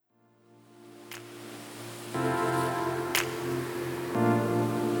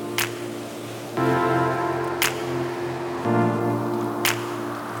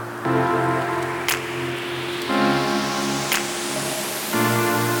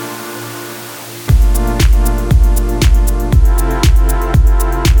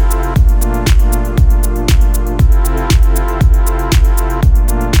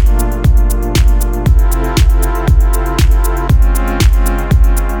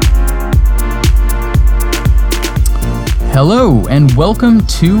Hello, and welcome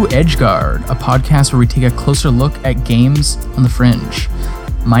to Edgeguard, a podcast where we take a closer look at games on the fringe.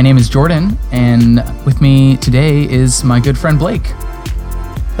 My name is Jordan, and with me today is my good friend Blake.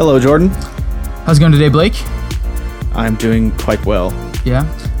 Hello, Jordan. How's it going today, Blake? I'm doing quite well. Yeah,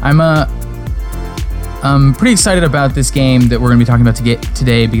 I'm pretty excited about this game that we're going to be talking about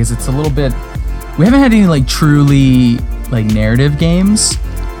today because it's a little bit... We haven't had any truly narrative games.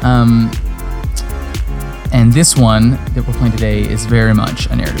 And this one that we're playing today is very much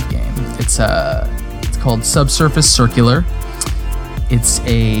a narrative game. It's called Subsurface Circular. It's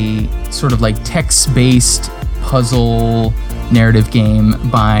a sort of text-based puzzle narrative game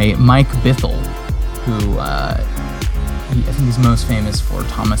by Mike Bithell, who I think he's most famous for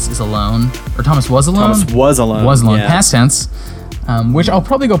Thomas is Alone, or Thomas Was Alone? Thomas Was Alone. Was Alone, yeah. Past tense, which I'll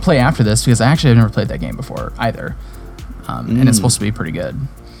probably go play after this because I actually have never played that game before either, and it's supposed to be pretty good.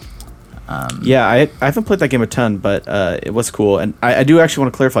 Yeah, I haven't played that game a ton, but it was cool. And I do actually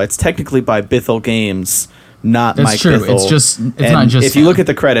want to clarify, it's technically by Bithell Games, not That's Mike true. Bithell. It's not just if you him. look at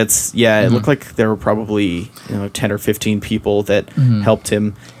the credits, it looked like there were probably 10 or 15 people that helped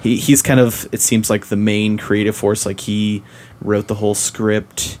him. He's kind of, it seems like, the main creative force. He wrote the whole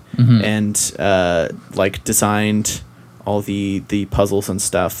script and designed all the puzzles and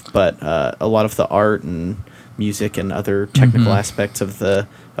stuff, but a lot of the art and music and other technical aspects of the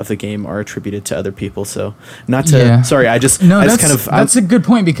game are attributed to other people. So that's a good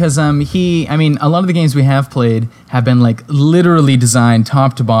point because a lot of the games we have played have been literally designed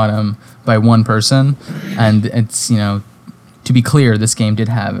top to bottom by one person, and it's to be clear, this game did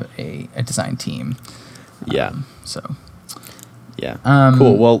have a design team.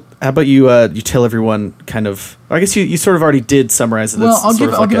 Cool. Well, how about you tell everyone kind of, I guess you sort of already did summarize it. Well, I'll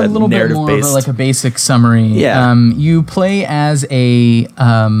give a little bit more of a basic summary. Yeah. You play as a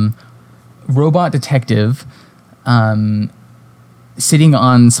robot detective sitting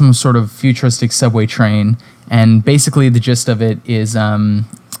on some sort of futuristic subway train, and basically the gist of it is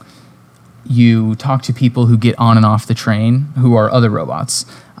you talk to people who get on and off the train who are other robots,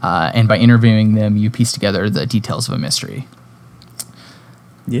 and by interviewing them, you piece together the details of a mystery.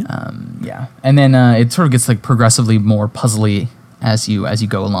 And then it sort of gets progressively more puzzly as you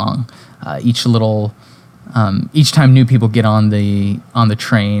go along. Each time new people get on the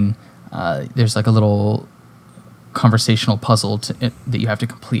train, there's a little conversational puzzle that you have to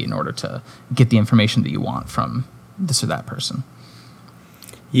complete in order to get the information that you want from this or that person.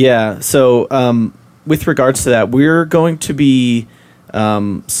 Yeah. So with regards to that, we're going to be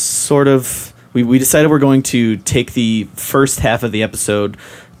we decided we're going to take the first half of the episode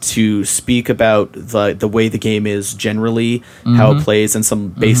to speak about the way the game is generally, how it plays, and some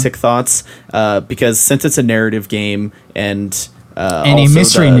basic thoughts. Because since it's a narrative game and a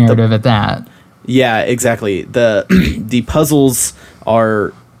mystery narrative at that. Yeah, exactly. The puzzles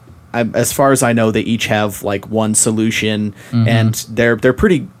are, as far as I know, they each have one solution, and they're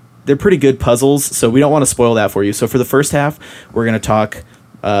pretty good puzzles. So we don't want to spoil that for you. So for the first half, we're going to talk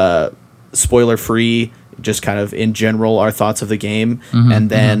spoiler free, just kind of in general our thoughts of the game, and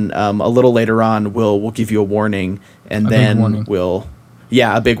then a little later on we'll give you a warning, and then we'll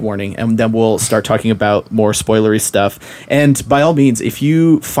a big warning, and then we'll start talking about more spoilery stuff. And by all means, if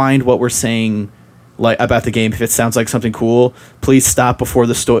you find what we're saying about the game, if it sounds like something cool, please stop before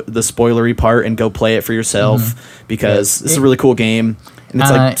the spoilery part and go play it for yourself, because it's a really cool game. And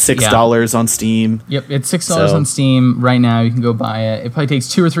it's $6 on Steam. Yep, it's $6 on Steam right now. You can go buy it. It probably takes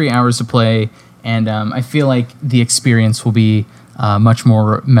 2 or 3 hours to play, and I feel like the experience will be much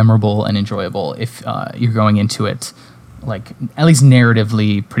more memorable and enjoyable if you're going into it, at least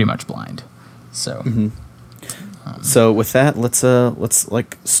narratively, pretty much blind. So, so with that, let's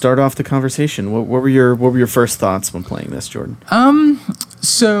start off the conversation. What were your first thoughts when playing this, Jordan?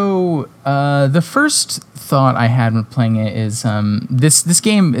 So the first thought I had when playing it is this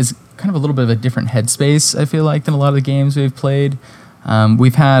game is kind of a little bit of a different headspace, I feel like, than a lot of the games we've played.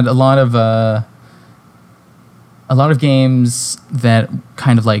 We've had a lot of games that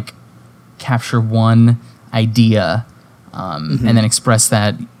kind of capture one idea and then express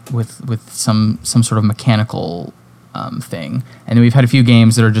that with some sort of mechanical thing. And then we've had a few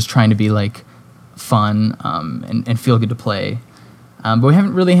games that are just trying to be fun and feel good to play. But we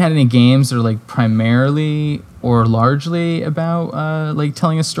haven't really had any games that are primarily or largely about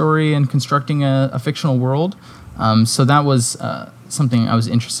telling a story and constructing a fictional world. So that was something I was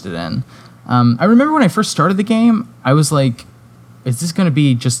interested in. I remember when I first started the game, I was like, is this going to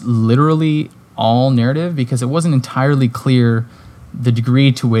be just literally all narrative? Because it wasn't entirely clear the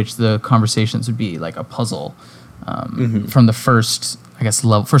degree to which the conversations would be a puzzle. From the first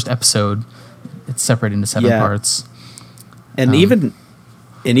episode. It's separated into 7 parts. And even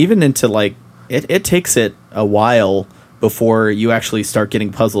into like it takes it a while before you actually start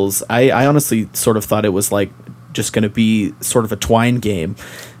getting puzzles. I honestly sort of thought it was like just going to be sort of a Twine game.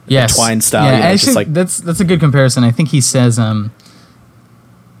 Yes. Twine style. Yeah, you know, actually, just like, that's a good comparison. I think he says that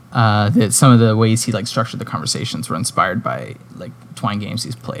some of the ways he like structured the conversations were inspired by like Twine games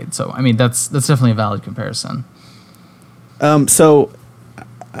he's played. So I mean, that's definitely a valid comparison. So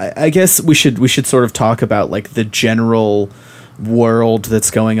I guess we should sort of talk about like the general world that's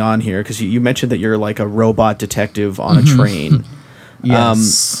going on here, because you mentioned that you're like a robot detective on a train.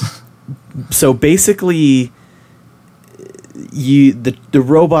 Yes. So basically, the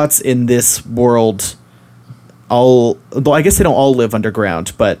robots in this world well, I guess they don't all live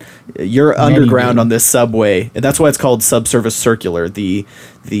underground, but you're underground on this subway, and that's why it's called Subsurface Circular. The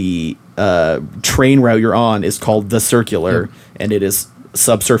train route you're on is called the Circular, and it is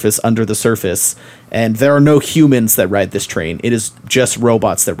subsurface, under the surface, and there are no humans that ride this train. It is just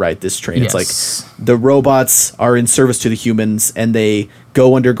robots that ride this train. Yes. It's like the robots are in service to the humans, and they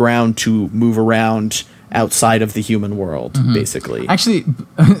go underground to move around outside of the human world, basically. Actually,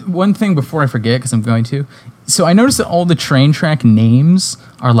 one thing before I forget, because I'm going to. So I noticed that all the train track names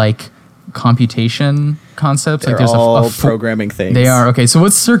are like computation concepts. They're like there's all programming things. They are. Okay, so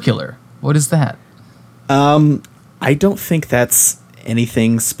what's circular? What is that? I don't think that's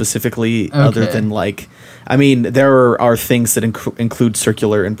anything specifically other than like, I mean, there are things that include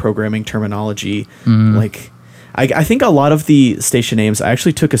circular in programming terminology. Like, I think a lot of the station names, I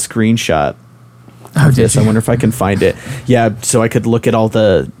actually took a screenshot of this. I wonder if I can find it. Yeah, so I could look at all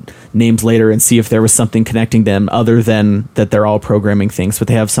the names later and see if there was something connecting them other than that they're all programming things. But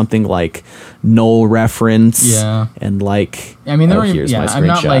they have something like null reference. Yeah. And like, I mean, here's my screenshot. I'm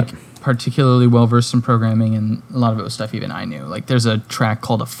not like particularly well versed in programming, and a lot of it was stuff even I knew. Like there's a track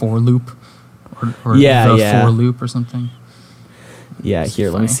called a for loop, or the for loop or something. Yeah, here,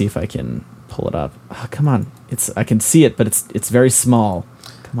 let me see if I can pull it up. Oh, come on, I can see it, but it's very small.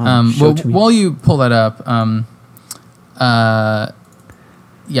 Come on, show it to me. While you pull that up,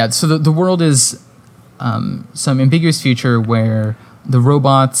 yeah. So the world is some ambiguous future where the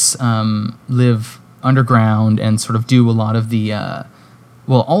robots live underground and sort of do a lot of the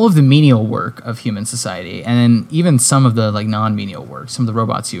all of the menial work of human society, and then even some of the like non-menial work. Some of the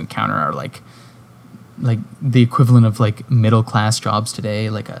robots you encounter are like the equivalent of like middle class jobs today,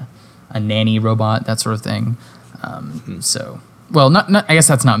 like a nanny robot, that sort of thing. So, well, not I guess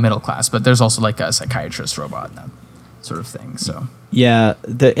that's not middle class, but there's also like a psychiatrist robot, that sort of thing. So yeah,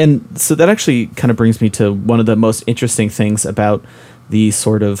 and so that actually kind of brings me to one of the most interesting things about the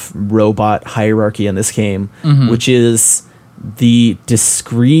sort of robot hierarchy in this game, which is the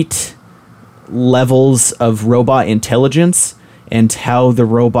discrete levels of robot intelligence and how the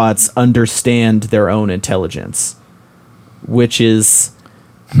robots understand their own intelligence, which is,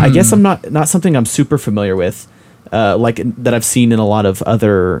 I guess, I'm not something I'm super familiar with, like that I've seen in a lot of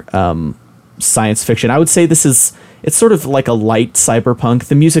other science fiction. I would say it's sort of like a light cyberpunk.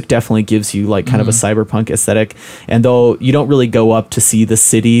 The music definitely gives you like kind of a cyberpunk aesthetic, and though you don't really go up to see the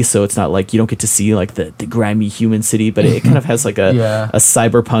city, so it's not like you don't get to see like the grimy human city, but it kind of has like a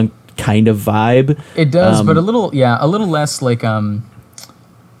cyberpunk kind of vibe. It does, but a little less like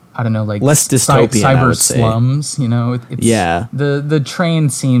I don't know, like less dystopian, I cyber would say. slums. You know, it's, the train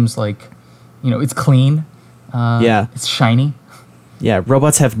seems like, you know, it's clean. It's shiny. Yeah,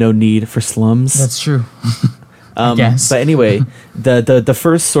 robots have no need for slums. That's true. I guess. But anyway, the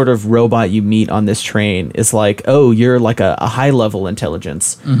first sort of robot you meet on this train is like, oh, you're like a high level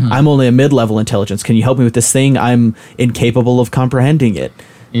intelligence. I'm only a mid level intelligence. Can you help me with this thing? I'm incapable of comprehending it.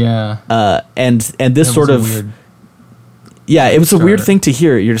 Yeah. And this sort of weird. Yeah, it was a weird thing to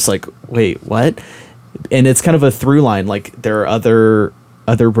hear. You're just like, wait, what? And it's kind of a through line. Like there are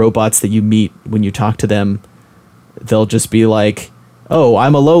other robots that you meet when you talk to them. They'll just be like, oh,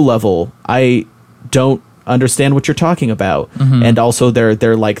 I'm a low level. I don't understand what you're talking about. And also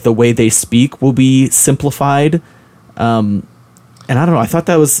they're like, the way they speak will be simplified. And I don't know, I thought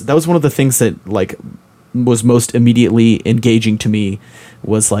that was one of the things that like was most immediately engaging to me,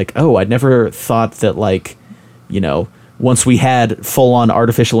 was like, oh, I'd never thought that, like, you know, once we had full on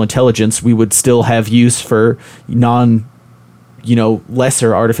artificial intelligence, we would still have use for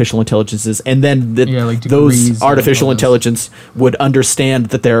lesser artificial intelligences, and then those artificial intelligence would understand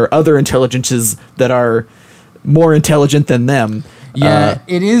that there are other intelligences that are more intelligent than them. Yeah,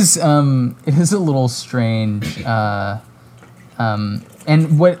 it is a little strange.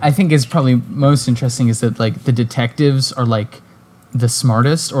 And what I think is probably most interesting is that like the detectives are like the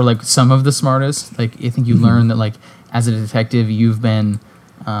smartest, or like some of the smartest. Like I think you learn that like as a detective you've been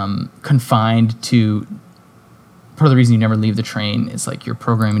confined to part of the reason you never leave the train is like your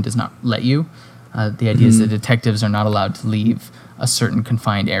programming does not let you. The idea is that detectives are not allowed to leave a certain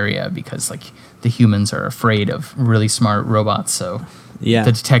confined area because like the humans are afraid of really smart robots. So Yeah.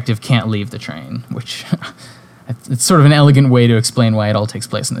 the detective can't leave the train, which it's sort of an elegant way to explain why it all takes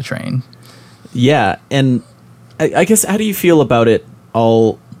place in the train. Yeah, and I guess how do you feel about it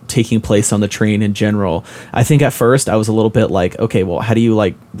all taking place on the train in general? I think at first I was a little bit like, okay, well, how do you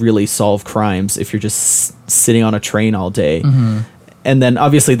like really solve crimes if you're just sitting on a train all day? And then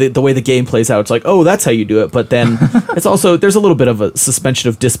obviously the way the game plays out, it's like, oh, that's how you do it. But then it's also, there's a little bit of a suspension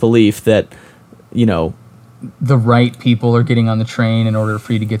of disbelief that, you know, The right people are getting on the train in order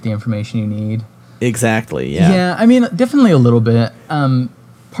for you to get the information you need. exactly. Yeah. Yeah, I mean, definitely a little bit.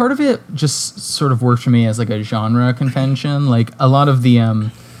 Part of it just sort of worked for me as like a genre convention. Like a lot of the,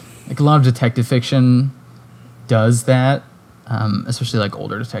 like a lot of detective fiction does that, especially like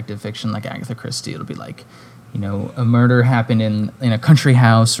older detective fiction, like Agatha Christie. It'll be like, you know, a murder happened in a country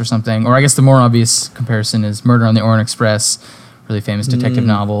house or something. Or I guess the more obvious comparison is Murder on the Orient Express, really famous detective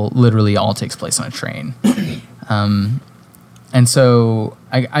novel. Literally all takes place on a train. And so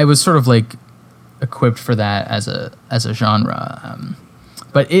I was sort of like equipped for that as a genre.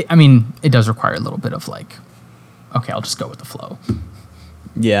 But it does require a little bit of like, okay, I'll just go with the flow.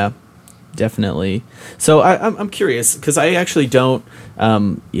 Yeah, definitely. So I'm curious because I actually don't.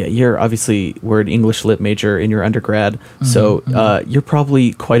 You're obviously we're an English lit major in your undergrad, so you're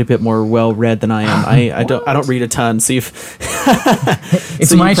probably quite a bit more well read than I am. I don't read a ton. So you've It's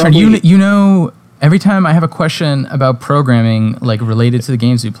so my you turn. probably- You know, every time I have a question about programming, like related to the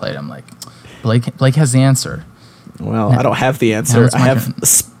games we played, I'm like, Blake has the answer. Well, I don't have the answer. it's I my have turn.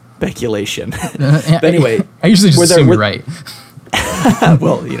 speculation. But anyway, I usually just were there- assume were- you're right.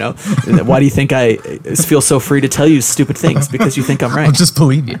 well, you know, why do you think I feel so free to tell you stupid things? Because you think I'm right. I'll just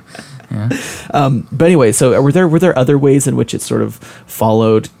believe you. Yeah. But anyway, so were there other ways in which it sort of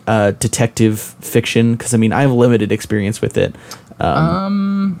followed detective fiction? Because I mean, I have limited experience with it.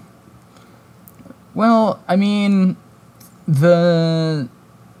 Well, I mean,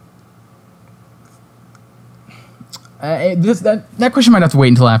 that question might have to wait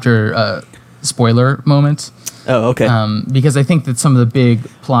until after spoiler moment. Oh, okay. Because I think that some of the big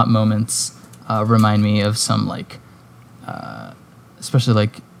plot moments remind me of some like, especially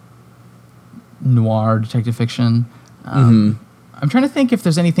like noir detective fiction. I'm trying to think if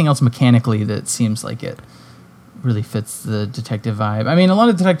there's anything else mechanically that seems like it really fits the detective vibe. I mean, a lot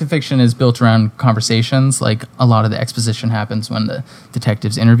of detective fiction is built around conversations. Like a lot of the exposition happens when the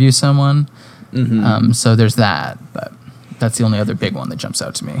detectives interview someone. So there's that, but that's the only other big one that jumps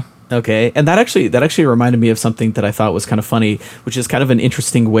out to me. Okay, and that actually reminded me of something that I thought was kind of funny, which is kind of an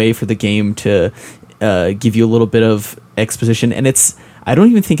interesting way for the game to give you a little bit of exposition, and I don't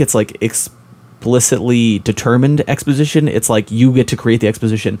even think it's like explicitly determined exposition. It's like you get to create the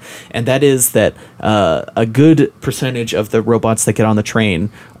exposition, and that is that a good percentage of the robots that get on the train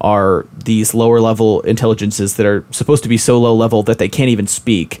are these lower level intelligences that are supposed to be so low level that they can't even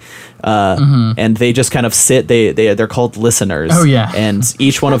speak, and they just kind of sit. They're called listeners. Oh, yeah. And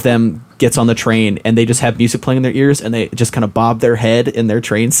each one of them gets on the train, and they just have music playing in their ears, and they just kind of bob their head in their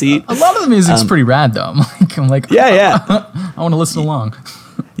train seat. A lot of the music's pretty rad, though. I'm like, Yeah. I want to listen along.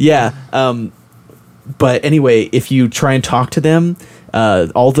 Yeah. But anyway, if you try and talk to them,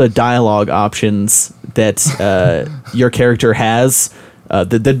 all the dialogue options that your character has,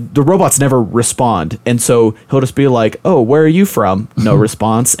 the robots never respond. And so he'll just be like, oh, where are you from? No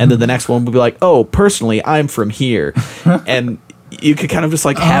response. And then the next one will be like, oh, personally, I'm from here. And you could kind of just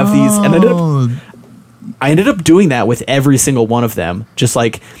like have these. And I ended up doing that with every single one of them. Just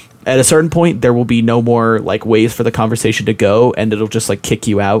like at a certain point, there will be no more like ways for the conversation to go, and it'll just like kick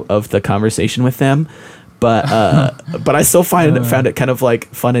you out of the conversation with them. But I still found it kind of like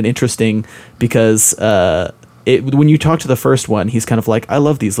fun and interesting because when you talk to the first one, he's kind of like, I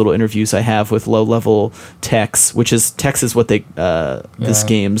love these little interviews I have with low level techs, which is techs is what they this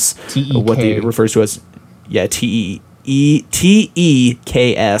game's what they refers to as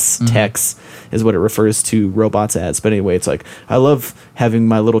TEKS techs is what it refers to robots as. But anyway, it's like, I love having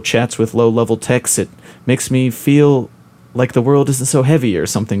my little chats with low level techs. It makes me feel like the world isn't so heavy or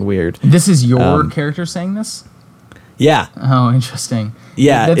something weird. This is your character saying this? Yeah. Oh, interesting.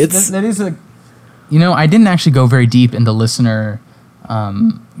 Yeah, that is a. You know, I didn't actually go very deep into listener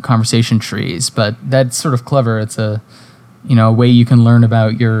conversation trees, but that's sort of clever. It's a way you can learn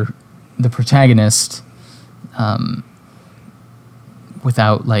about the protagonist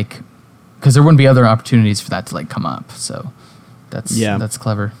without like, because there wouldn't be other opportunities for that to like come up. So that's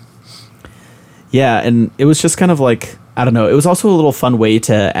clever. Yeah, and it was just kind of like, I don't know. It was also a little fun way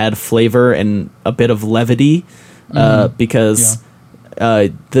to add flavor and a bit of levity because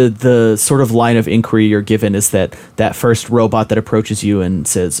the sort of line of inquiry you're given is that first robot that approaches you and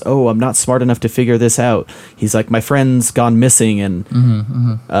says, "Oh, I'm not smart enough to figure this out." He's like, "My friend's gone missing, and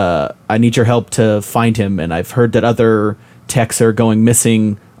I need your help to find him. And I've heard that other techs are going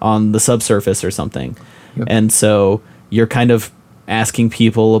missing on the subsurface or something." Yep. And so you're kind of asking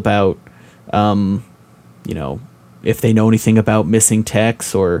people about, if they know anything about missing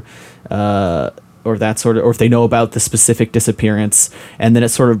techs or that sort of, or if they know about the specific disappearance, and then it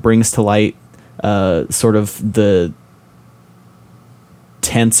sort of brings to light sort of the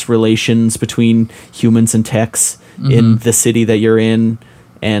tense relations between humans and techs in the city that you're in,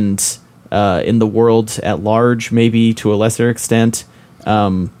 and in the world at large, maybe to a lesser extent.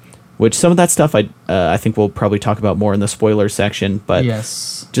 Which some of that stuff I think we'll probably talk about more in the spoiler section, but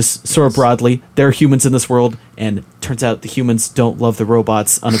yes, just sort of broadly, there are humans in this world, and turns out the humans don't love the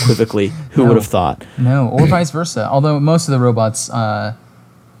robots unequivocally. Who would have thought? No, or vice versa. Although most of the robots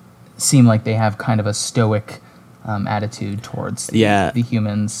seem like they have kind of a stoic attitude towards the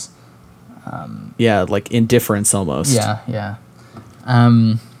humans. Like indifference almost. Yeah.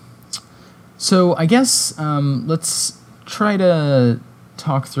 So I guess let's try to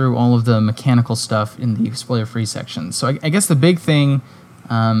talk through all of the mechanical stuff in the spoiler-free section. So I guess the big thing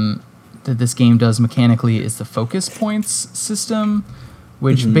that this game does mechanically is the focus points system,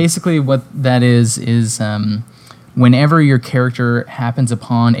 which basically what that is whenever your character happens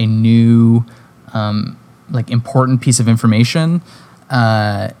upon a new important piece of information,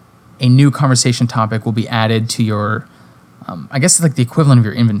 a new conversation topic will be added to your I guess it's like the equivalent of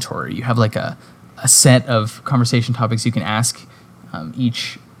your inventory. You have like a set of conversation topics you can ask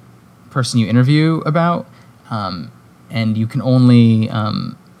each person you interview about, and you can only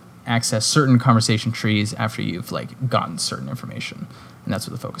access certain conversation trees after you've gotten certain information, and that's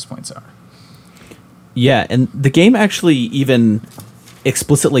what the focus points are. Yeah, and the game actually even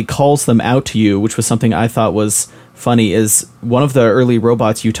explicitly calls them out to you, which was something I thought was funny. Is one of the early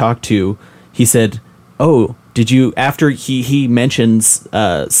robots you talked to, he said, "Oh, did you," after he mentions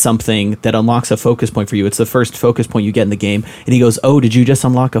something that unlocks a focus point for you, it's the first focus point you get in the game, and he goes, "Oh, did you just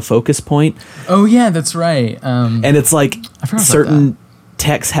unlock a focus point?" Oh yeah, that's right. And it's like certain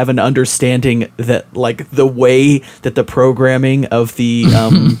techs have an understanding that the way that the programming of the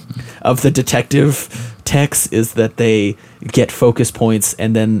of the detective techs is that they get focus points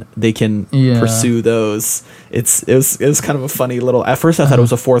and then they can pursue those. It was kind of a funny little. At first, I thought it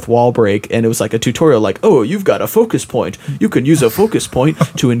was a fourth wall break, and it was like a tutorial, "Oh, you've got a focus point. You can use a focus point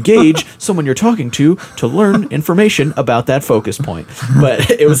to engage someone you're talking to learn information about that focus point."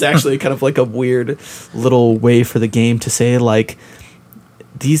 But it was actually kind of like a weird little way for the game to say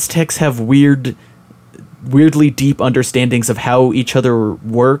these techs have weirdly deep understandings of how each other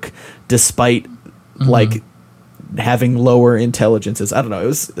work, despite having lower intelligences. I don't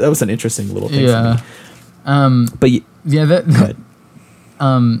know. That was an interesting little thing for me.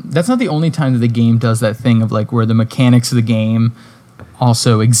 That's not the only time that the game does that thing of where the mechanics of the game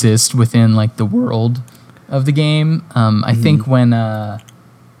also exist within the world of the game. I think when what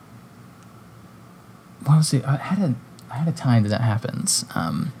was it? I had a time that happens.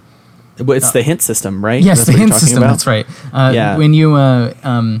 It's the hint system, right? Yes, the hint system. About? That's right. When you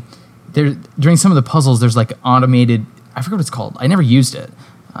there during some of the puzzles, there's automated. I forget what it's called. I never used it,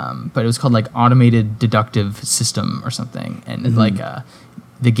 but it was called automated deductive system or something, and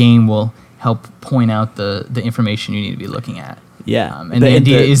the game will help point out the information you need to be looking at. Yeah, and the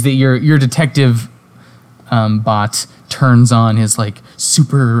idea is that your detective bot turns on his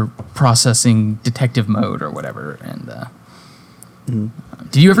super processing detective mode or whatever. And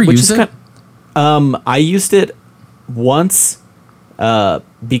did you ever use it? I used it once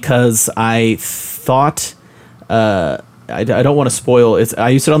because I thought I don't want to spoil it. I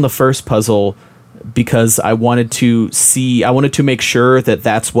used it on the first puzzle because I wanted to make sure that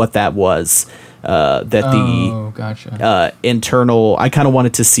that's what that was. Internal. I kind of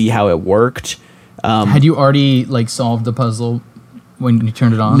wanted to see how it worked. Had you already solved the puzzle when you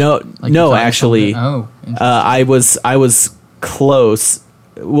turned it on? No, actually. I was close.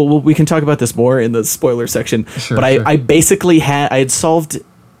 Well, we can talk about this more in the spoiler section. Sure, but I basically had solved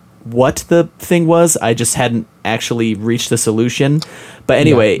what the thing was. I just hadn't actually reached the solution. But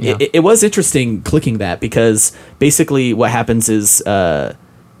anyway, it was interesting clicking that, because basically what happens is all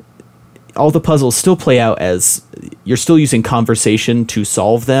the puzzles still play out as you're still using conversation to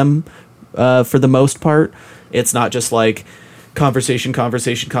solve them. For the most part, it's not just conversation.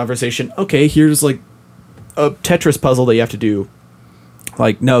 Okay, here's a Tetris puzzle that you have to do.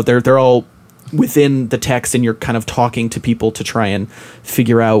 No, they're all within the text, and you're kind of talking to people to try and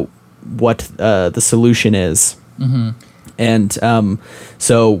figure out what the solution is. And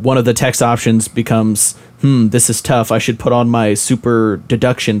so one of the text options becomes, this is tough. I should put on my super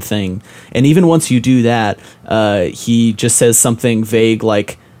deduction thing. And even once you do that, he just says something vague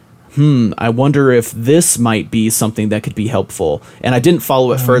like, I wonder if this might be something that could be helpful. And I didn't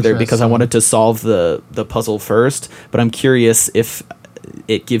follow it further because I wanted to solve the puzzle first. But I'm curious if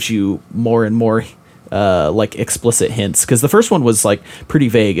it gives you more and more like explicit hints. Because the first one was like pretty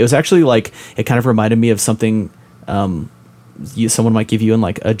vague. It was actually like, it kind of reminded me of something someone might give you in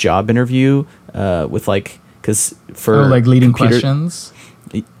like a job interview with like, because for like leading questions.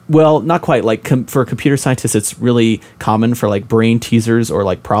 Well, not quite. Like for computer scientists, it's really common for like brain teasers or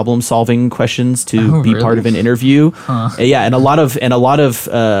like problem solving questions to be part of an interview. Yeah, and a lot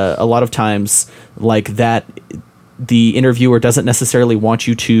of times like that, the interviewer doesn't necessarily want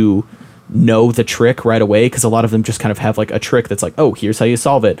you to know the trick right away, because a lot of them just kind of have like a trick that's like, oh, here's how you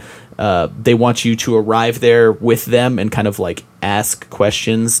solve it. They want you to arrive there with them and kind of like ask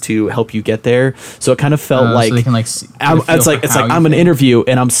questions to help you get there. So it kind of felt like, so they can, like it's like I'm an interview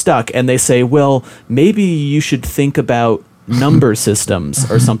and I'm stuck, and they say, well, maybe you should think about number systems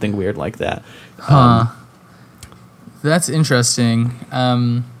or something weird like that. That's interesting.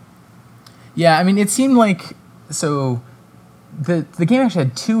 Yeah, I mean, it seemed like so. The game actually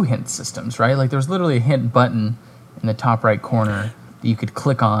had two hint systems, right? Like there was literally a hint button in the top right corner that you could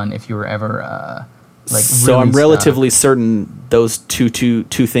click on if you were ever like. So really I'm relatively certain those two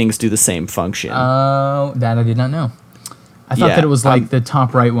things do the same function. Oh, that I did not know. I thought that it was like the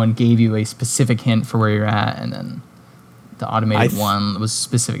top right one gave you a specific hint for where you're at, and then the automated one was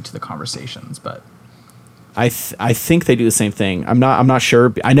specific to the conversations, but. I think they do the same thing. I'm not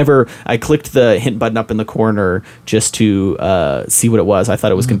sure. I clicked the hint button up in the corner just to see what it was. I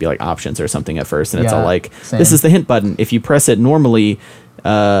thought it was going to be like options or something at first, and it's all like, same. This is the hint button. If you press it normally,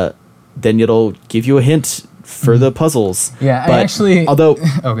 then it'll give you a hint for the puzzles. Yeah, but I actually. Although,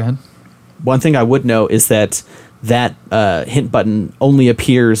 oh, go ahead. One thing I would know is that hint button only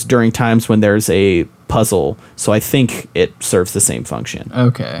appears during times when there's a puzzle. So I think it serves the same function.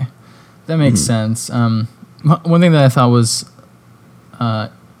 Okay, that makes sense. One thing that I thought was a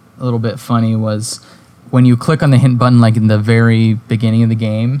little bit funny was when you click on the hint button, like in the very beginning of the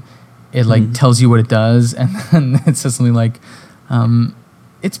game, it like tells you what it does, and then it says something like,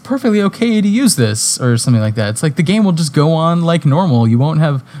 "It's perfectly okay to use this," or something like that. It's like the game will just go on like normal. You won't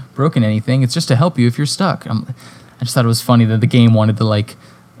have broken anything. It's just to help you if you're stuck. I just thought it was funny that the game wanted to like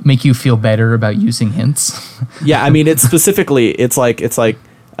make you feel better about using hints. Yeah, I mean, it's like.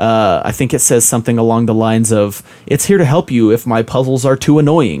 I think it says something along the lines of, "It's here to help you if my puzzles are too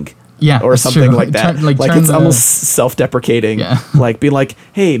annoying." Yeah, or something true. like that. Like it's almost self-deprecating. Yeah. Like be like,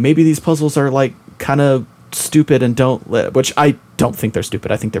 "Hey, maybe these puzzles are like kind of stupid and which I don't think they're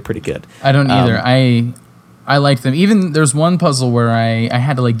stupid. I think they're pretty good. I don't either. I liked them. Even there's one puzzle where I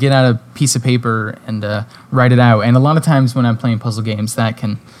had to like get out a piece of paper and write it out. And a lot of times when I'm playing puzzle games,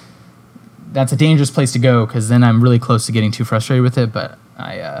 that's a dangerous place to go, because then I'm really close to getting too frustrated with it. But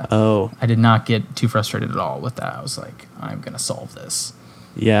I did not get too frustrated at all with that. I was like, I'm going to solve this.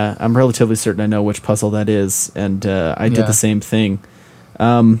 Yeah, I'm relatively certain I know which puzzle that is, and I did the same thing.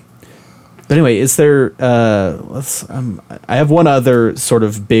 But anyway, is there... I have one other sort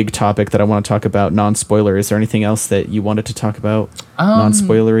of big topic that I want to talk about, non-spoiler. Is there anything else that you wanted to talk about,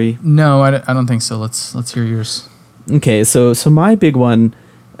 non-spoilery? No, I don't think so. Let's hear yours. Okay, so my big one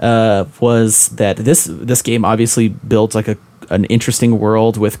was that this game obviously builds like an interesting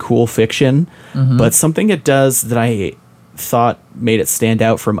world with cool fiction, but something it does that I thought made it stand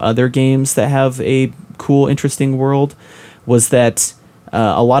out from other games that have a cool, interesting world was that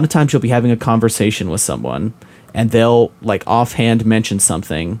a lot of times you'll be having a conversation with someone and they'll like offhand mention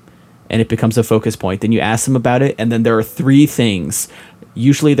something and it becomes a focus point. Then you ask them about it, and then there are three things.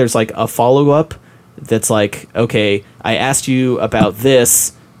 Usually there's like a follow-up that's like, okay, I asked you about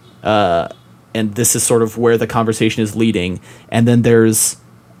this, and this is sort of where the conversation is leading. And then there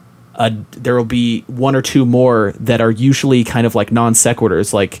will be one or two more that are usually kind of like non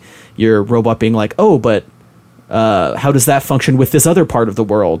sequiturs, like your robot being like, oh, but how does that function with this other part of the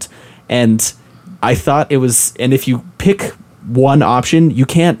world? And I thought it was, and if you pick one option, you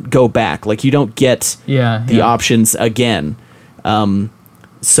can't go back. Like you don't get the options again.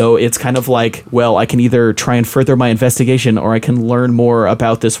 So it's kind of like, well, I can either try and further my investigation or I can learn more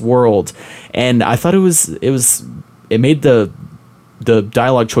about this world. And I thought it made the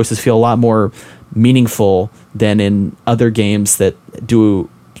dialogue choices feel a lot more meaningful than in other games that do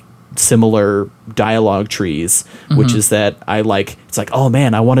similar dialogue trees, which is that it's like, oh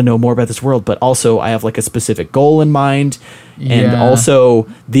man, I want to know more about this world, but also I have like a specific goal in mind. And also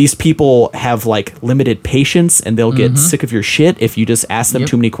these people have like limited patience and they'll get sick of your shit if you just ask them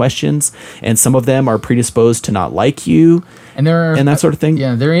too many questions. And some of them are predisposed to not like you and that sort of thing.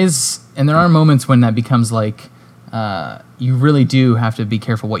 Yeah, there are moments when that becomes like, you really do have to be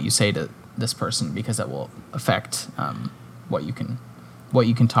careful what you say to this person because that will affect what you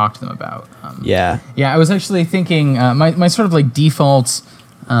can talk to them about. Yeah, I was actually thinking my sort of like default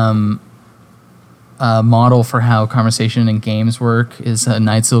model for how conversation in games work is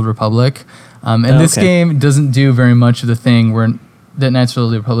Knights of the Old Republic, and this game doesn't do very much of the thing that Knights of the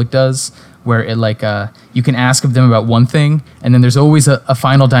Old Republic does, where it like you can ask of them about one thing, and then there's always a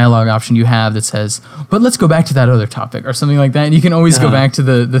final dialogue option you have that says, "But let's go back to that other topic" or something like that, and you can always go back to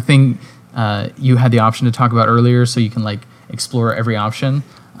the thing you had the option to talk about earlier, so you can like explore every option.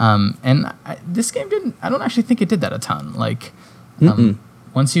 This game didn't. I don't actually think it did that a ton. Like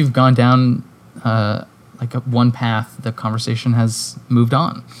once you've gone down one path, the conversation has moved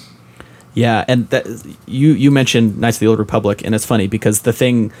on. Yeah, and that, you mentioned Knights of the Old Republic, and it's funny because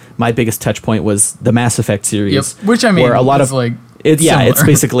my biggest touch point was the Mass Effect series, which I mean, where a lot of like it's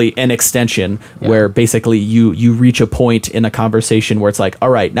basically an extension where basically you reach a point in a conversation where it's like, all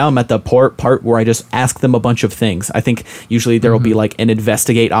right, now I'm at the part where I just ask them a bunch of things. I think usually there will be like an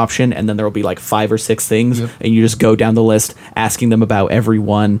investigate option, and then there will be like 5 or 6 things, and you just go down the list asking them about every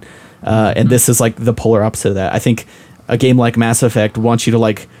one. And this is like the polar opposite of that. I think a game like Mass Effect wants you to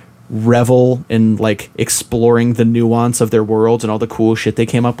like revel in like exploring the nuance of their worlds and all the cool shit they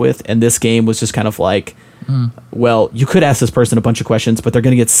came up with, and this game was just kind of like, well, you could ask this person a bunch of questions, but they're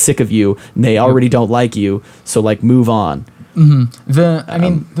gonna get sick of you and they already don't like you, so like move on.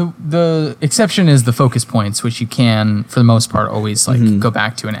 The exception is the focus points, which you can for the most part always like go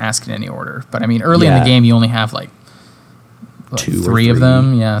back to and ask in any order, but I mean early in the game you only have like 2 3 of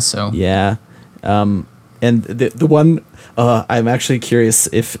them, and the one I'm actually curious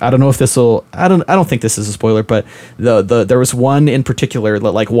if I don't know if this will I don't think this is a spoiler, but there was one in particular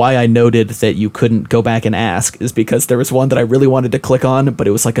that like why I noted that you couldn't go back and ask is because there was one that I really wanted to click on, but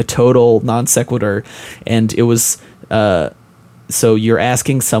it was like a total non sequitur, and it was so you're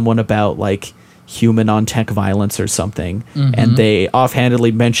asking someone about like human on tech violence or something, and they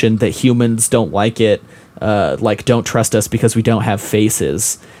offhandedly mentioned that humans don't like it, like don't trust us because we don't have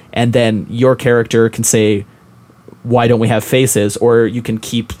faces. And then your character can say, why don't we have faces? Or you can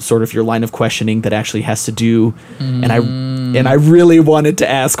keep sort of your line of questioning that actually has to do. And I really wanted to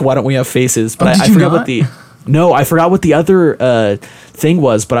ask, why don't we have faces? But I forgot I forgot what the other thing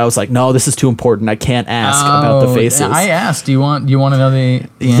was, but I was like, no, this is too important. I can't ask about the faces. I asked, do you want to know the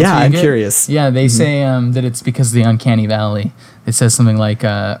answer? Yeah, I'm curious. Yeah, they say that it's because of the Uncanny Valley. It says something like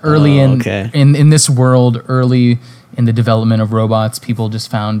early in this world, early in the development of robots, people just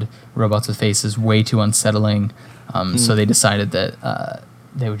found robots with faces way too unsettling. So they decided that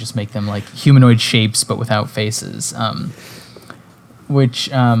they would just make them like humanoid shapes but without faces, which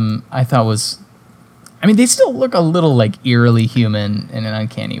I thought was... I mean, they still look a little like eerily human in an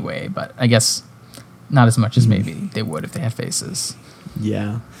uncanny way, but I guess not as much as maybe they would if they had faces.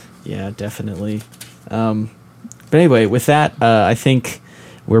 Yeah, definitely. But anyway, with that, I think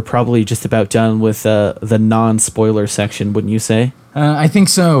we're probably just about done with the non-spoiler section, wouldn't you say? I think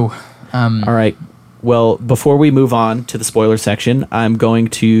so. All right. Well, before we move on to the spoiler section, I'm going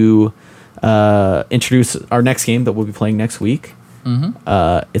to introduce our next game that we'll be playing next week.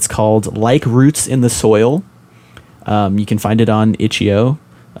 It's called Like Roots in the Soil. You can find it on itch.io.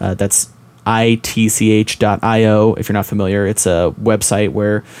 That's itch.io. If you're not familiar, it's a website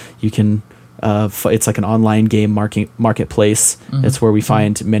where you can... it's like an online game marketplace. It's where we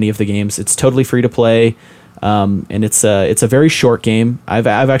find many of the games. It's totally free to play, and it's a very short game. I've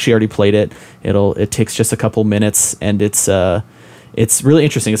actually already played it. It takes just a couple minutes, and it's really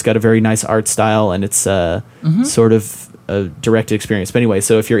interesting. It's got a very nice art style, and it's sort of a direct experience. But anyway,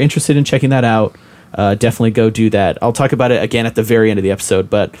 so if you're interested in checking that out, definitely go do that. I'll talk about it again at the very end of the episode,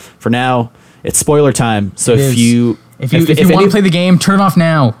 but for now, it's spoiler time. So if you want to play the game, turn it off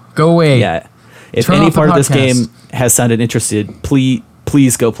now. Go away. Yeah. If any part of this game has sounded interested,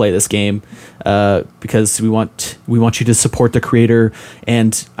 please go play this game, because we want you to support the creator,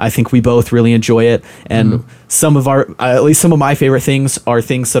 and I think we both really enjoy it. And some of our, at least some of my favorite things are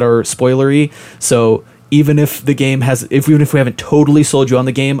things that are spoilery. So even if the game even if we haven't totally sold you on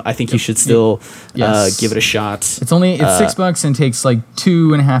the game, I think you should still give it a shot. It's $6 and takes like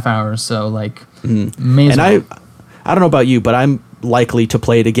 2.5 hours. So like, I don't know about you, but I'm likely to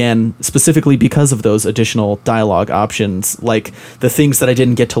play it again, specifically because of those additional dialogue options, like the things that I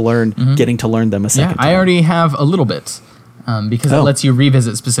didn't get to learn, getting to learn them a second time. I already have a little bit, because it lets you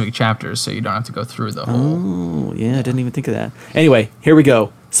revisit specific chapters, so you don't have to go through the whole. Oh, yeah, I didn't even think of that. Anyway, here we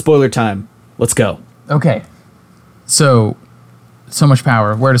go. Spoiler time. Let's go. Okay. So much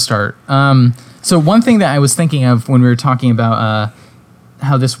power. Where to start? So one thing that I was thinking of when we were talking about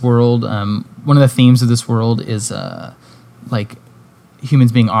how this world, one of the themes of this world is like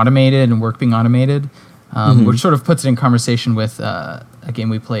humans being automated and work being automated, which sort of puts it in conversation with a game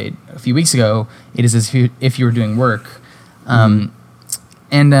we played a few weeks ago. It is as if you were doing work. And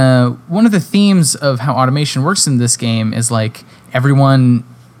one of the themes of how automation works in this game is like everyone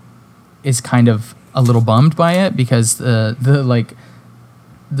is kind of a little bummed by it because the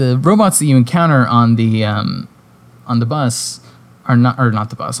robots that you encounter on the bus are not, or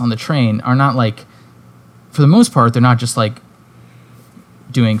not the bus, on the train are not like, for the most part, they're not just like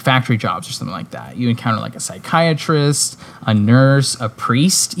doing factory jobs or something like that. You encounter like a psychiatrist, a nurse, a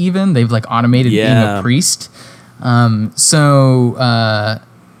priest even. They've like automated being a priest. So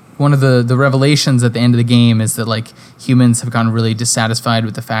one of the revelations at the end of the game is that like humans have gotten really dissatisfied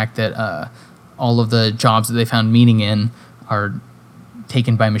with the fact that all of the jobs that they found meaning in are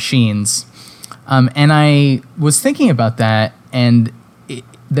taken by machines. And I was thinking about that, and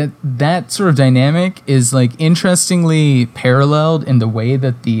that sort of dynamic is like interestingly paralleled in the way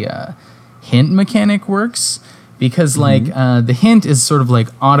that the hint mechanic works, because like the hint is sort of like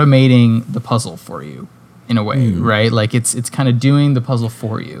automating the puzzle for you in a way, right? Like it's kind of doing the puzzle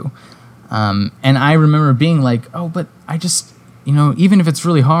for you. And I remember being like, oh, but I just, even if it's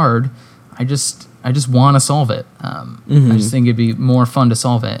really hard, I just want to solve it. I just think it'd be more fun to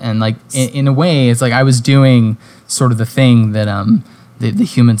solve it. And like in a way, it's like I was doing sort of the thing that the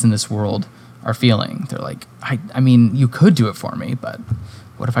humans in this world are feeling. They're like, I mean, you could do it for me, but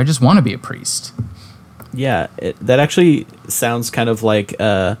what if I just want to be a priest? Yeah, that actually sounds kind of like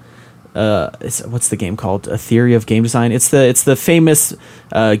what's the game called? A Theory of Game Design. It's the famous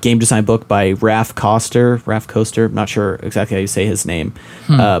game design book by Raf Koster. I'm not sure exactly how you say his name,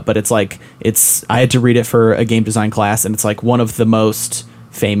 but I had to read it for a game design class, and it's like one of the most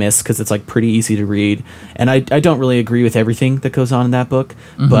famous because it's like pretty easy to read. And I don't really agree with everything that goes on in that book,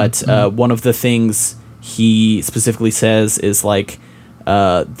 but one of the things he specifically says is like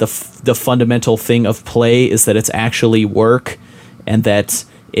the fundamental thing of play is that it's actually work, and that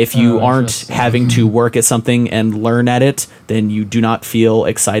if you aren't having to work at something and learn at it, then you do not feel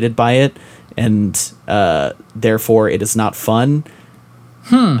excited by it, and therefore it is not fun.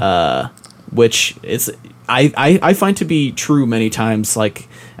 Which is I find to be true many times. Like,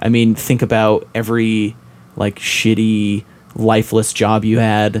 I mean, think about every like shitty, lifeless job you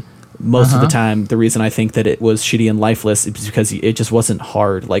had. Most of the time, the reason I think that it was shitty and lifeless is because it just wasn't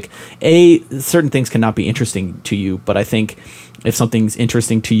hard. Like, certain things cannot be interesting to you, but I think if something's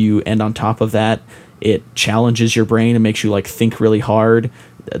interesting to you and on top of that, it challenges your brain and makes you like think really hard,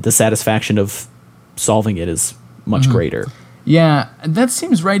 the satisfaction of solving it is much greater. Yeah, that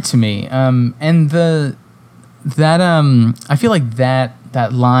seems right to me. And I feel like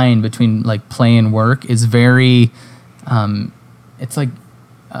that line between like play and work is very, it's like,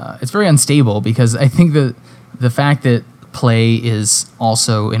 it's very unstable, because I think that the fact that play is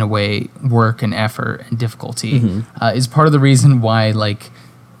also in a way work and effort and difficulty is part of the reason why like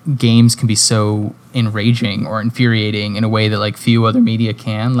games can be so enraging or infuriating in a way that like few other media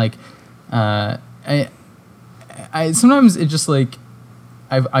can. Like, I sometimes it just like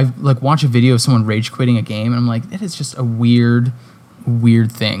I've like watch a video of someone rage quitting a game, and I'm like, that is just a weird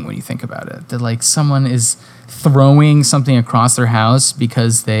thing when you think about it. That like someone is throwing something across their house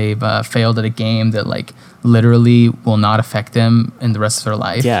because they've failed at a game that like literally will not affect them in the rest of their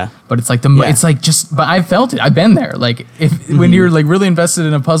life. Yeah. But it's like it's like just, but I've felt it. I've been there. Like if when you're like really invested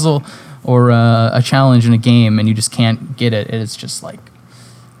in a puzzle or a challenge in a game and you just can't get it, it's just like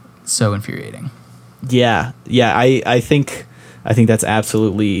so infuriating. Yeah. I think that's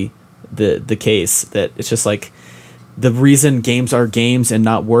absolutely the case. That it's just like the reason games are games and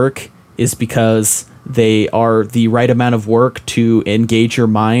not work is because they are the right amount of work to engage your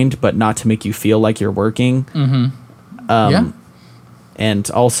mind, but not to make you feel like you're working. And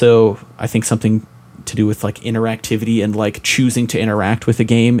also, I think something to do with like interactivity and like choosing to interact with a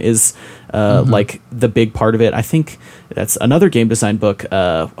game is like the big part of it. I think that's another game design book.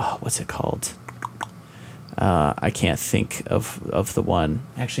 What's it called? I can't think of the one.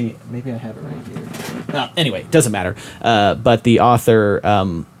 Actually, maybe I have it right here. Anyway, doesn't matter. But the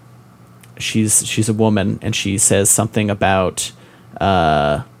author, she's a woman, and she says something about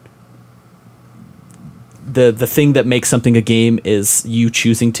the thing that makes something a game is you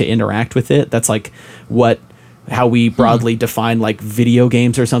choosing to interact with it. That's like how we broadly define like video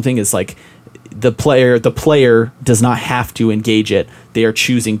games or something, is like the player does not have to engage it. They are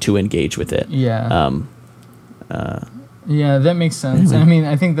choosing to engage with it. Yeah. Yeah, that makes sense. Anyway. I mean,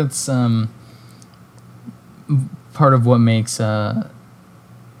 I think that's part of what makes it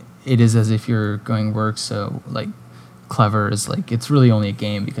is as if you're going work so like clever, is like it's really only a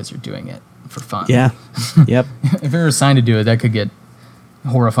game because you're doing it for fun. Yeah. Yep. If you're assigned to do it, that could get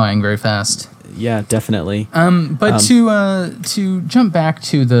horrifying very fast. Yeah, definitely. But to jump back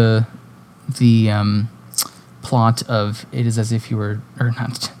to the plot of It Is As If You Were, or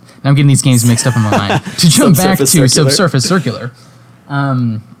not. Now I'm getting these games mixed up in my mind. To jump back to Subsurface Circular.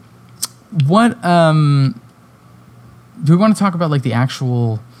 What do we want to talk about, like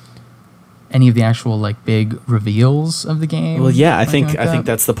any of the actual like big reveals of the game? Well, yeah, I think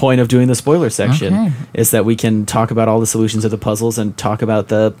that's the point of doing the spoiler section, is that we can talk about all the solutions of the puzzles and talk about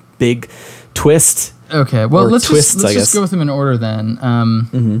the big twist. Okay, well, let's just go with them in order then.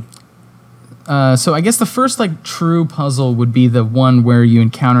 So I guess the first like true puzzle would be the one where you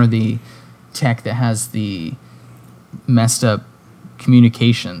encounter the tech that has the messed up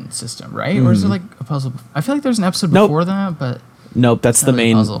communication system, right? Or is it like a puzzle? I feel like there's an episode before that, but nope, that's the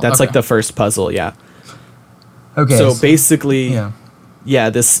main puzzle. That's like the first puzzle, yeah. Okay. So basically,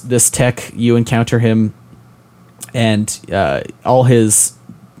 this tech, you encounter him, and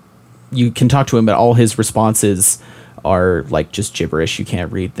you can talk to him, but all his responses are like just gibberish. You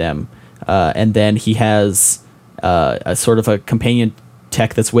can't read them. And then he has a sort of a companion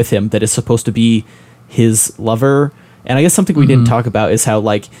tech that's with him that is supposed to be his lover. And I guess something we didn't talk about is how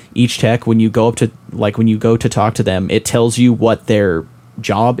like each tech, when you go to talk to them, it tells you what their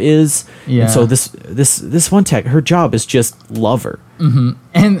job is. Yeah. And so this one tech, her job is just lover. Mm-hmm.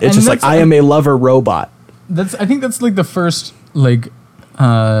 And it's just like, I am a lover robot. I think that's like the first like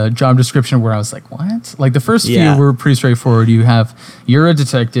job description where I was like, what? Like the first few were pretty straightforward. You're a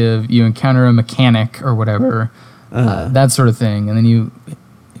detective, you encounter a mechanic or whatever, that sort of thing, and then you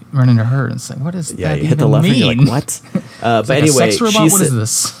run into her and it's like, what is that? Yeah, you hit the lever and you're like, what? But like anyway, a sex robot? What is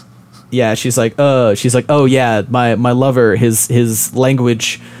this? Yeah, she's like, oh yeah, my lover, his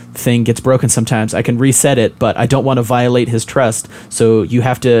language thing gets broken sometimes. I can reset it, but I don't want to violate his trust. So you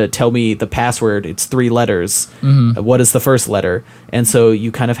have to tell me the password. It's 3 letters. What is the first letter? And so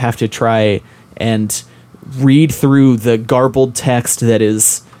you kind of have to try and read through the garbled text that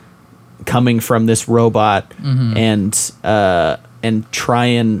is coming from this robot and try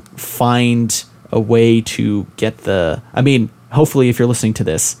and find a way to get I mean, hopefully if you're listening to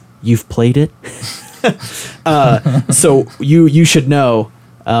this, you've played it. So you should know.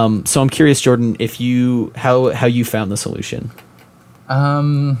 So I'm curious, Jordan, how you found the solution.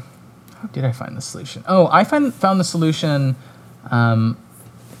 How did I find the solution? Oh, I found the solution. I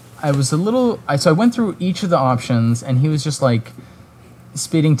went through each of the options, and he was just like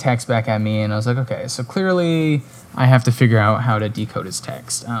spitting text back at me, and I was like, okay, so clearly I have to figure out how to decode his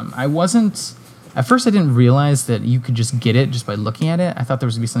text. At first I didn't realize that you could just get it just by looking at it. I thought there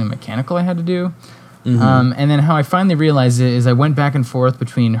was going to be something mechanical I had to do. And then how I finally realized it is I went back and forth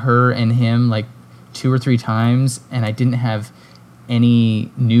between her and him like 2 or 3 times, and I didn't have any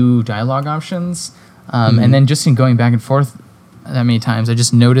new dialogue options. And then just in going back and forth that many times, I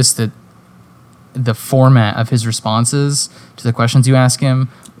just noticed that the format of his responses to the questions you ask him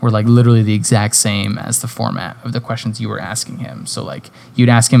were like literally the exact same as the format of the questions you were asking him. So like you'd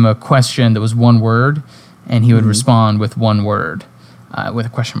ask him a question that was 1 word, and he would respond with 1 word. With a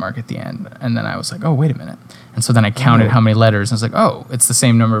question mark at the end. And then I was like, oh, wait a minute. And so then I counted how many letters. And I was like, oh, it's the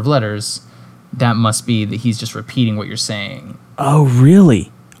same number of letters. That must be that he's just repeating what you're saying. Oh,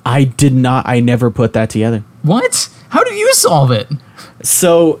 really? I never put that together. What? How did you solve it?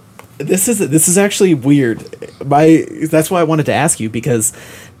 So this is actually weird. That's why I wanted to ask you, because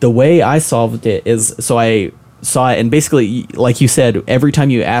the way I solved it is, so I saw it, and basically, like you said, every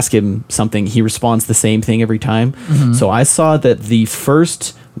time you ask him something, he responds the same thing every time. So I saw that the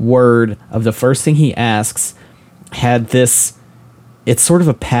first word of the first thing he asks had this, it's sort of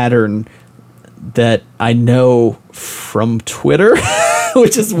a pattern that I know from Twitter,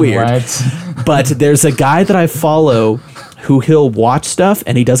 which is weird. What? But there's a guy that I follow who he'll watch stuff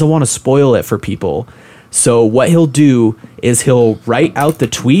and he doesn't want to spoil it for people. So what he'll do is he'll write out the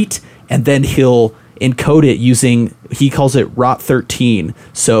tweet and then he'll encode it using, he calls it ROT13.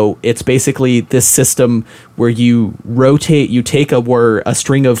 So it's basically this system where you take a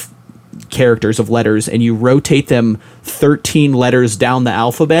string of characters of letters, and you rotate them 13 letters down the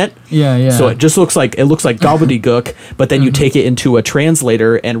alphabet. Yeah. So it just looks like gobbledygook, but then you take it into a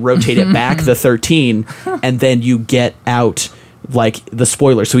translator and rotate it back the 13, and then you get out like the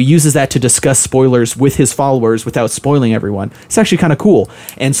spoiler. So he uses that to discuss spoilers with his followers without spoiling everyone. It's actually kind of cool.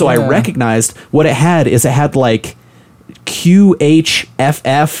 And so I recognized what it had like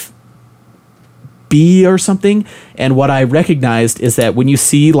QHFF B or something, and what I recognized is that when you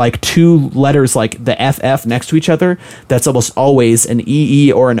see like two letters like the FF next to each other, that's almost always an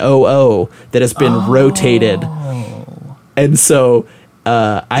EE or an OO that has been rotated. And so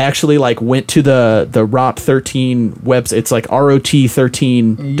I actually like went to the ROT13 website. It's like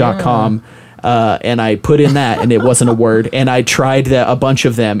ROT13.com. And I put in that, and it wasn't a word. And I tried a bunch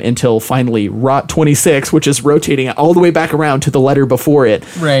of them until finally ROT26, which is rotating all the way back around to the letter before it,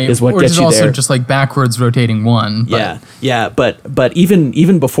 is what gets you there. Which is also just like backwards rotating one. But. Yeah. But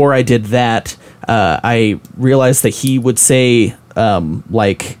even before I did that, I realized that he would say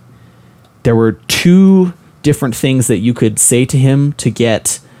like there were two different things that you could say to him to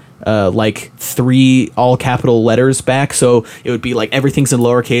get like 3 all capital letters back. So it would be like everything's in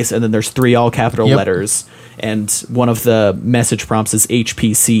lowercase, and then there's 3 all capital letters, and one of the message prompts is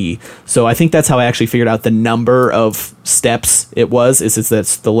HPC. So I think that's how I actually figured out the number of steps it was, is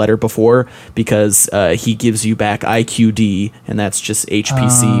that's the letter before, because he gives you back IQD, and that's just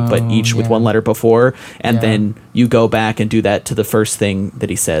HPC, but each with one letter before, and then you go back and do that to the first thing that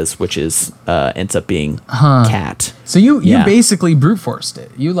he says, which is ends up being cat. So you basically brute forced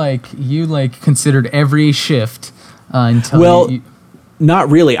it. You considered every shift until not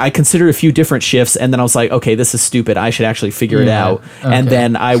really. I considered a few different shifts, and then I was like, okay, this is stupid. I should actually figure it out. Okay. And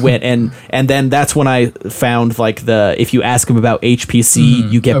then I went and then that's when I found like if you ask him about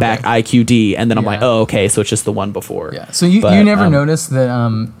HPC, you get back IQD, and then I'm like, oh, okay, so it's just the one before. Yeah. So you never noticed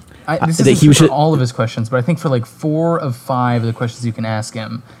that this is for all of his questions, but I think for like 4 of 5 of the questions you can ask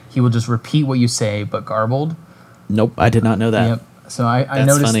him, he will just repeat what you say but garbled. Nope, I did not know that. Yep. So I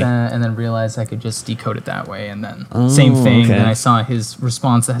noticed that, and then realized I could just decode it that way, and then same thing. Okay. And I saw his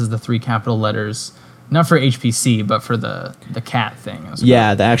response that has the 3 capital letters, not for HPC, but for the cat thing.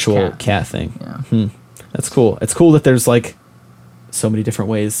 Yeah, the actual cat thing. Yeah. That's cool. It's cool that there's like so many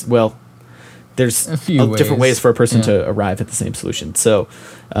different ways. Well, there's a few different ways for a person to arrive at the same solution. So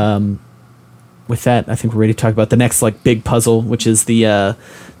with that, I think we're ready to talk about the next like big puzzle, which is the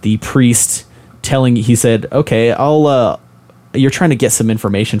priest he said, okay, you're trying to get some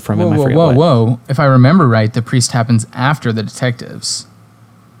information from him. Whoa. If I remember right, the priest happens after the detectives.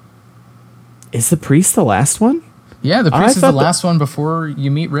 Is the priest the last one? Yeah, the priest is the last one before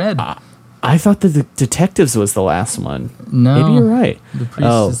you meet Red. I thought the detectives was the last one. No. Maybe you're right. The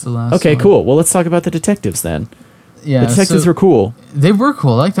priest is the last one. Okay, cool. Well, let's talk about the detectives then. Yeah, the detectives were cool. They were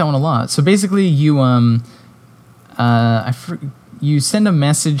cool. I like that one a lot. So basically, you you send a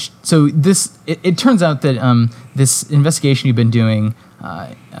message. So it turns out that this investigation you've been doing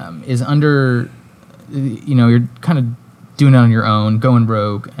is under, you're kind of doing it on your own, going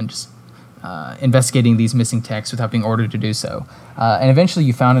rogue, and just investigating these missing texts without being ordered to do so. And eventually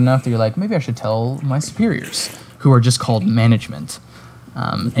you found enough that you're like, maybe I should tell my superiors, who are just called management.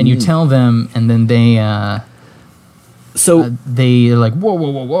 And you tell them, and then they're like,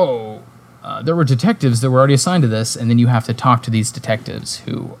 whoa. There were detectives that were already assigned to this, and then you have to talk to these detectives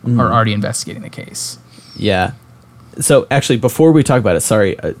who are already investigating the case. Yeah. So actually, before we talk about it,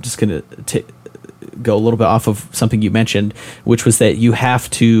 sorry, just going to go a little bit off of something you mentioned, which was that you have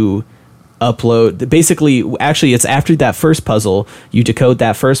to upload. Basically, actually, it's after that first puzzle, you decode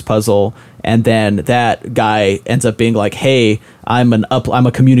that first puzzle, and then that guy ends up being like, hey, I'm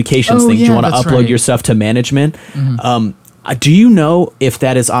a communications thing. Do you want to upload your stuff to management? Mm-hmm. Do you know if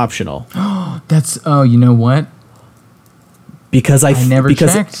that is optional? You know what? Because I never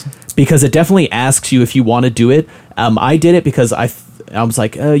checked. Because it definitely asks you if you want to do it. I did it because I was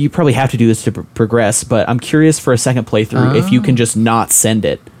like, you probably have to do this to progress, but I'm curious for a second playthrough if you can just not send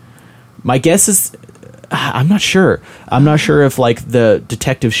it. My guess is, I'm not sure. I'm not sure if like the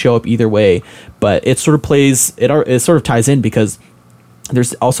detectives show up either way, but it sort of ties in because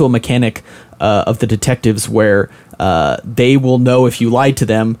there's also a mechanic of the detectives where they will know if you lied to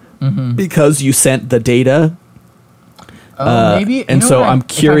them because you sent the data. Maybe. And so I'm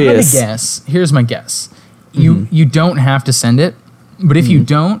curious. If I'm gonna guess, here's my guess. You don't have to send it, but if you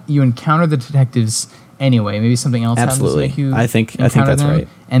don't, you encounter the detectives anyway. Maybe something else happens to make you I think that's them, right.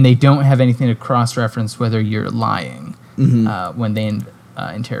 And they don't have anything to cross-reference whether you're lying when they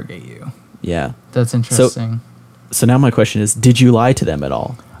interrogate you. Yeah. That's interesting. So now my question is, did you lie to them at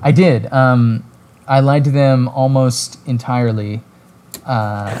all? I did. I lied to them almost entirely.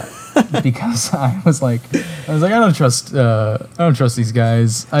 because I was like, I don't trust these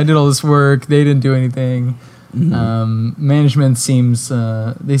guys. I did all this work. They didn't do anything. Management seems,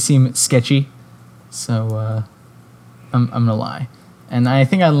 they seem sketchy. So, I'm gonna lie. And I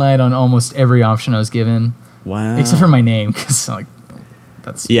think I lied on almost every option I was given. Wow. Except for my name, because like,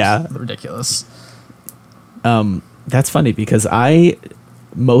 that's Yeah. ridiculous. That's funny because I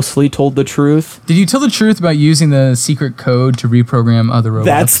mostly told the truth. Did you tell the truth about using the secret code to reprogram other robots?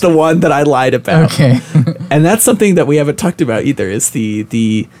 That's the one that I lied about. Okay. And that's something that we haven't talked about either, is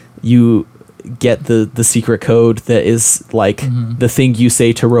the you get the secret code that is like the thing you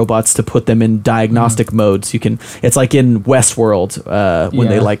say to robots to put them in diagnostic modes. You can, it's like in Westworld when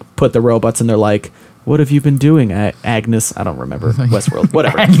they like put the robots and they're like, what have you been doing, Agnes? I don't remember. Westworld.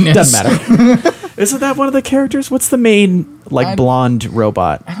 Whatever. Doesn't matter. Isn't that one of the characters? What's the main blonde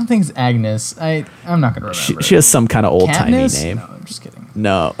robot? I don't think it's Agnes. I'm not gonna remember. She has some kind of old timey name. No, I'm just kidding.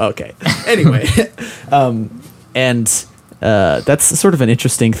 No. Okay. Anyway, and that's sort of an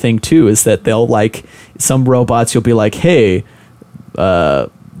interesting thing too, is that they'll like some robots. You'll be like, hey,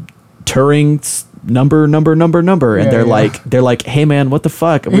 Turing's number, and they're like, hey man, what the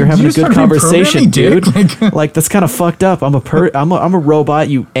fuck? We were having a good conversation, dude. Like that's kind of fucked up. I'm a robot,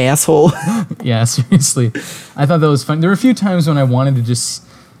 you asshole. Yeah, seriously. I thought that was fun. There were a few times when I wanted to just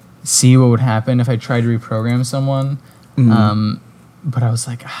see what would happen if I tried to reprogram someone. But I was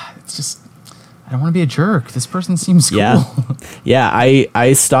like, it's just, I don't want to be a jerk. This person seems cool. Yeah.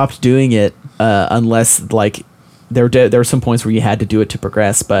 I stopped doing it unless like there were some points where you had to do it to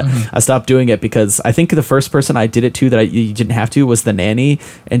progress, but I stopped doing it because I think the first person I did it to that you didn't have to was the nanny,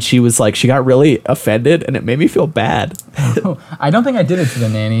 and she was like, she got really offended, and it made me feel bad. I don't think I did it to the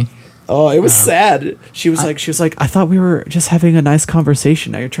nanny. Oh, it was sad. She was like, I thought we were just having a nice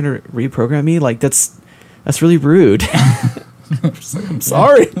conversation. Now you're trying to reprogram me? Like that's really rude. I'm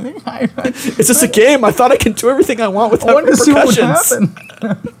sorry. It's just a game. I thought I could do everything I want without repercussions.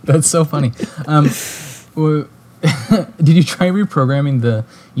 That's so funny. Did you try reprogramming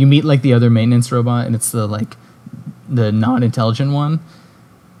you meet like the other maintenance robot and it's the non-intelligent one?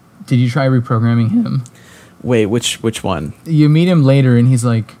 Did you try reprogramming him? Wait, which one? You meet him later and he's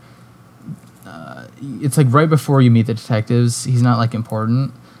like, it's like right before you meet the detectives. He's not like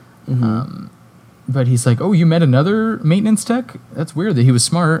important. But he's like, oh, you met another maintenance tech? That's weird that he was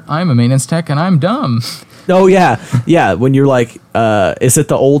smart. I'm a maintenance tech and I'm dumb. Oh yeah. Yeah. When you're like, is it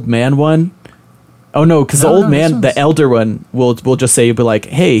the old man one? Oh no, because the old man, the elder one, will just say, you'll be like,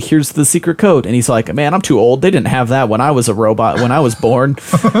 hey, here's the secret code. And he's like, man, I'm too old. They didn't have that when I was a robot, when I was born.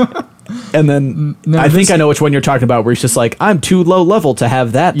 And then I think I know which one you're talking about, where he's just like, I'm too low level to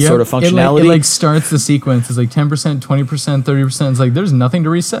have that sort of functionality. It like starts the sequence. It's like 10%, 20%, 30%. It's like, there's nothing to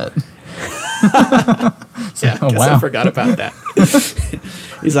reset. Yeah, I forgot about that.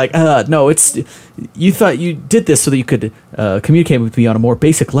 He's like, no, you thought you did this so that you could communicate with me on a more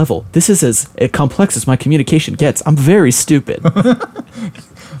basic level. This is as complex as my communication gets. I'm very stupid.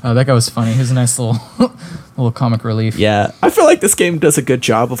 That guy was funny. He was a nice little comic relief. Yeah, I feel like this game does a good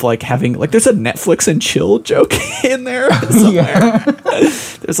job of like having like there's a Netflix and chill joke in there somewhere.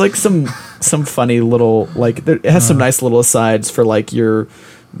 There's like some funny little like it has some nice little asides for like your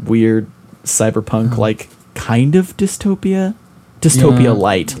weird cyberpunk like kind of dystopia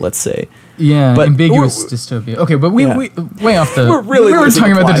light, let's say. Yeah, but ambiguous dystopia. Okay, but we way off the we were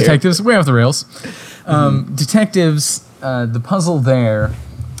talking about the detectives, way off the rails. Detectives, the puzzle there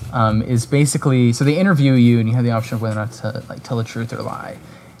is basically, so they interview you and you have the option of whether or not to like tell the truth or lie.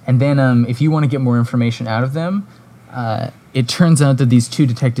 And then if you want to get more information out of them, it turns out that these two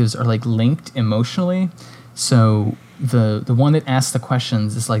detectives are like linked emotionally. So the one that asks the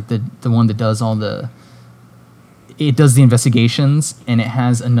questions is like the one that does it does the investigations, and it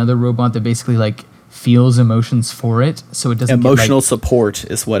has another robot that basically like feels emotions for it, so it doesn't emotional support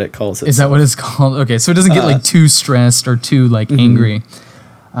is what it calls it. Is that what it's called? Okay, so it doesn't get like too stressed or too like angry.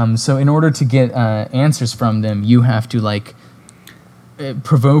 So in order to get answers from them, you have to like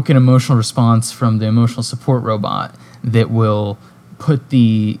provoke an emotional response from the emotional support robot that will put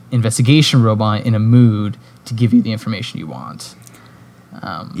the investigation robot in a mood to give you the information you want.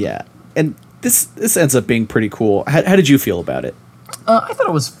 Yeah, and this ends up being pretty cool. How did you feel about it? I thought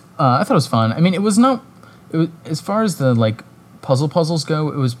it was fun. I mean, it was as far as the like puzzles go,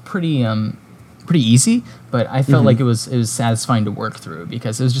 it was pretty easy. But I felt like it was satisfying to work through,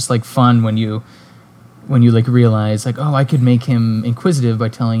 because it was just like fun when you like realize like, oh, I could make him inquisitive by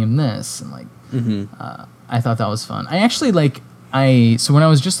telling him this, and like I thought that was fun. I actually so when I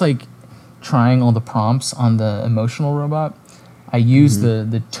was just like trying all the prompts on the emotional robot, I used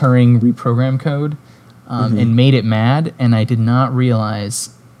the Turing reprogram code and made it mad, and I did not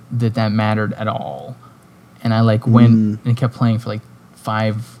realize that mattered at all. And I like went and kept playing for like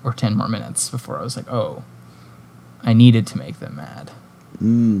 5 or 10 more minutes before I was like, oh, I needed to make them mad.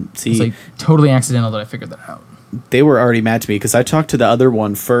 See, It's like totally accidental that I figured that out. they were already mad to me because I talked to the other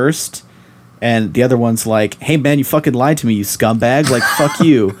one first, and the other one's like, "Hey man, you fucking lied to me, you scumbag! Like fuck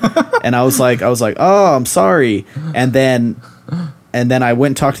you." And I was like, "Oh, I'm sorry." And then I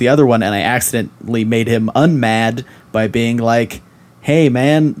went and talked to the other one, and I accidentally made him unmad by being like, "Hey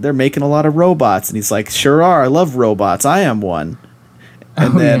man, they're making a lot of robots," and he's like, "Sure are. I love robots. I am one."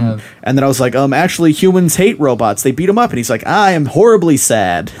 And then I was like, actually humans hate robots. They beat them up. And he's like, I am horribly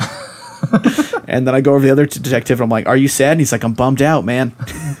sad. And then I go over to the other detective and I'm like, are you sad? And he's like, I'm bummed out, man.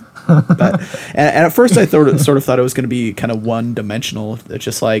 And at first I sort of thought it was going to be kind of one dimensional. It's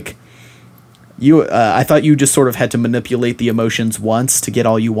just like I thought you just sort of had to manipulate the emotions once to get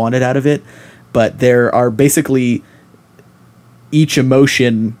all you wanted out of it. But there are basically each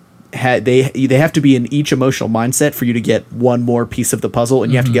emotion they have to be in each emotional mindset for you to get one more piece of the puzzle,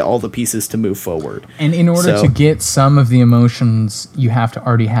 and you have to get all the pieces to move forward. And in order to get some of the emotions, you have to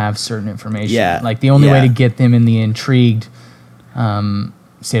already have certain information. Yeah. Like the only way to get them in the intrigued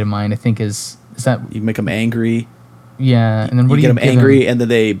state of mind, I think, is that you make them angry. Yeah, and then you get them angry, and then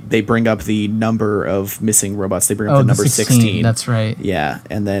they bring up the number of missing robots. They bring up the number 16. That's right. Yeah,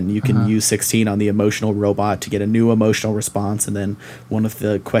 and then you can use 16 on the emotional robot to get a new emotional response, and then one of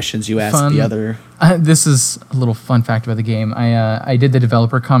the questions you ask the other. This is a little fun fact about the game. I did the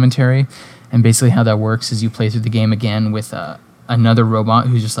developer commentary, and basically how that works is you play through the game again with another robot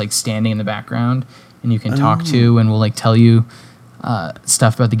who's just like standing in the background, and you can talk to, and will like tell you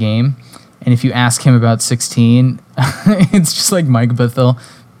stuff about the game. And if you ask him about 16, it's just like Mike Bithell.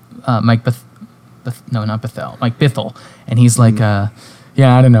 Mike Bithell. And he's like,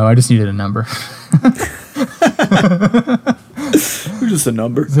 yeah, I don't know. I just needed a number. Just a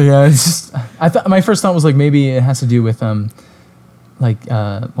number. So yeah, it's just, my first thought was like maybe it has to do with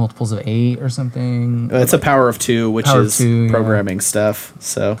multiples of 8 or something. It's a power of 2, which is programming stuff.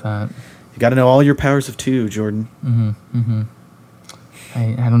 So you got to know all your powers of 2, Jordan.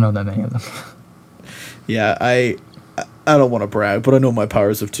 I don't know that many of them. Yeah, I don't want to brag, but I know my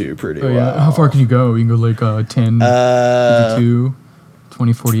powers of 2 pretty well. Yeah. How far can you go? You can go like 10, 52,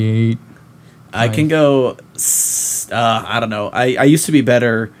 20, 48. I can go, I don't know. I used to be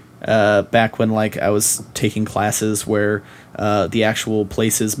better back when like I was taking classes where the actual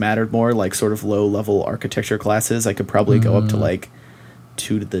places mattered more, like sort of low-level architecture classes. I could probably go up to like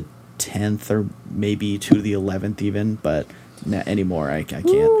 2 to the 10th or maybe 2 to the 11th even, but... Not anymore. I can't.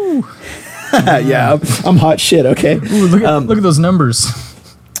 Yeah, I'm hot shit. Okay. Ooh, look at those numbers.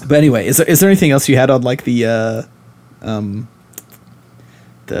 But anyway, is there anything else you had on like the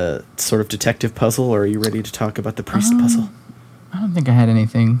sort of detective puzzle, or are you ready to talk about the priest puzzle? I don't think I had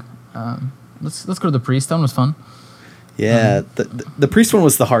anything. Let's go to the priest. That one was fun. Yeah, the priest one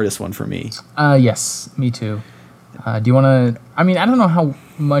was the hardest one for me. Yes, me too. Do you want to? I mean, I don't know how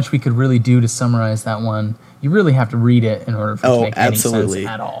much we could really do to summarize that one. You really have to read it in order for it to make any sense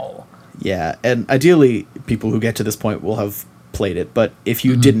at all. Yeah, and ideally, people who get to this point will have played it. But if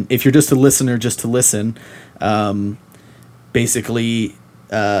you didn't, if you're just a listener just to listen, basically,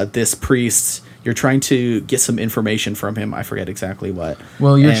 this priest, you're trying to get some information from him. I forget exactly what.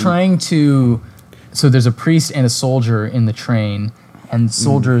 Well, you're trying to... So there's a priest and a soldier in the train, and the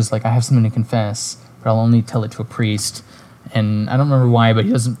soldier's like, I have something to confess, but I'll only tell it to a priest. And I don't remember why, but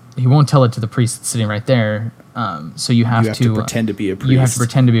he won't tell it to the priest that's sitting right there. So you have to pretend to be a priest. You have to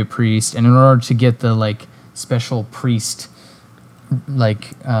pretend to be a priest, and in order to get the like special priest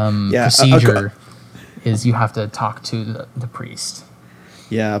procedure, is you have to talk to the priest.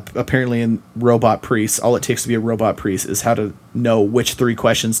 Yeah, apparently in robot priests, all it takes to be a robot priest is how to know which 3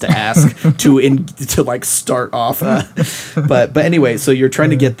 questions to ask to like start off. But anyway, so you're trying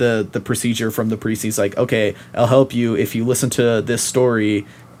to get the procedure from the priest. He's like, okay, I'll help you if you listen to this story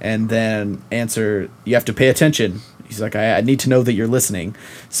and then answer. You have to pay attention. He's like, I need to know that you're listening.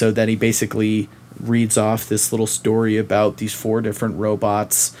 So then he basically reads off this little story about these 4 different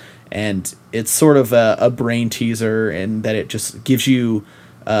robots, and it's sort of a brain teaser in that it just gives you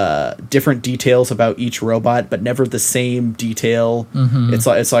different details about each robot, but never the same detail.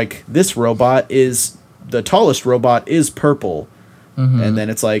 It's like this robot is the tallest robot is purple, and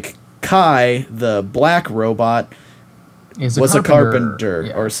then it's like Kai, the black robot, was a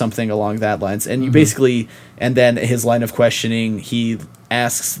carpenter or something along that lines. And you basically, and then his line of questioning, he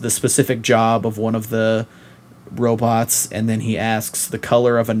asks the specific job of one of the robots, and then he asks the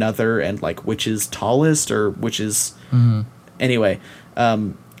color of another, and like which is tallest or which is anyway.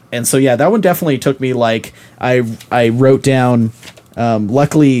 And so yeah, that one definitely took me like I wrote down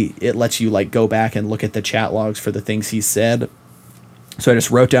Luckily, it lets you like go back and look at the chat logs for the things he said. So I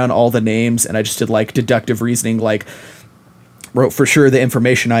just wrote down all the names, and I just did like deductive reasoning, like wrote for sure the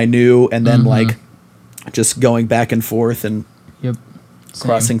information I knew, and then like just going back and forth and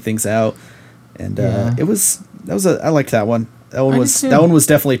crossing things out. And I liked that one. That one was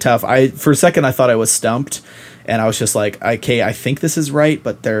definitely tough. For a second I thought I was stumped, and I was just like, okay, I think this is right,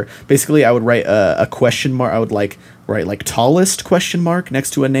 but basically I would write a question mark. I would like write like tallest question mark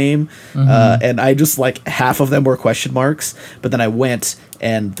next to a name, and I just like half of them were question marks. But then I went,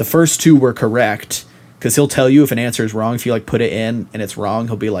 and the first two were correct, because he'll tell you if an answer is wrong. If you like put it in and it's wrong,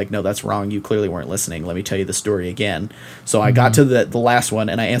 he'll be like, no, that's wrong. You clearly weren't listening. Let me tell you the story again. So I got to the last one,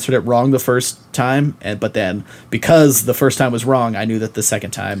 and I answered it wrong the first time. But then because the first time was wrong, I knew that the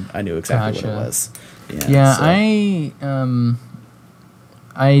second time I knew exactly what it was.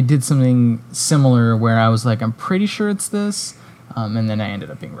 I did something similar where I was like, I'm pretty sure it's this. And then I ended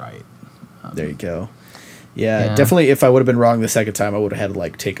up being right. There you go. Yeah, definitely. If I would have been wrong the second time, I would have had to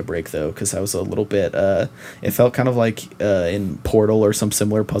like take a break though, because I was a little bit. It felt kind of like in Portal or some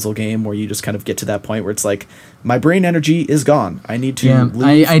similar puzzle game where you just kind of get to that point where it's like my brain energy is gone. I need to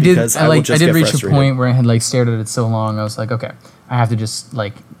leave. I did reach a point where I had like stared at it so long. I was like, okay, I have to just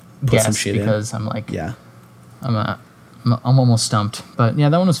like guess, because I'm like, I'm almost stumped. But yeah,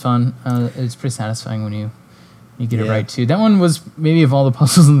 that one was fun. It's pretty satisfying when you get it right too. That one was maybe of all the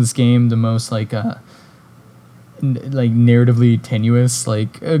puzzles in this game the most like narratively tenuous.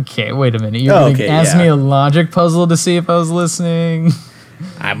 Like, okay, wait a minute, you're gonna ask me a logic puzzle to see if I was listening?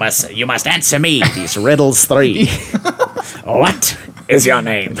 You must answer me these riddles 3. What is your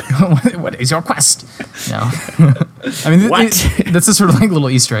name? What is your quest? No. I mean, that's a sort of like little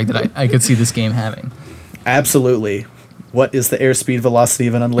Easter egg that I could see this game having. Absolutely. What is the airspeed velocity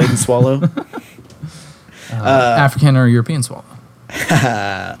of an unladen swallow? African or European swallow.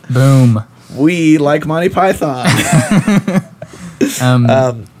 Boom. We like Monty Python.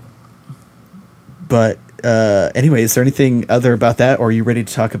 But anyway, is there anything other about that, or are you ready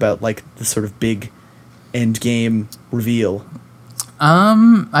to talk about like the sort of big end game reveal?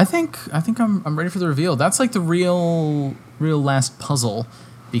 I think I'm ready for the reveal. That's like the real last puzzle,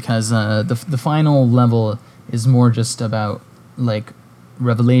 because the final level is more just about like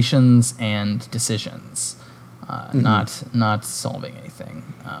revelations and decisions, not solving anything.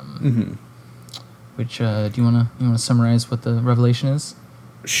 Which do you wanna summarize what the revelation is?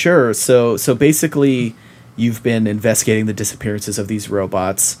 Sure. So basically, you've been investigating the disappearances of these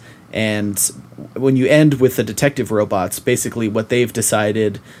robots, and when you end with the detective robots, basically what they've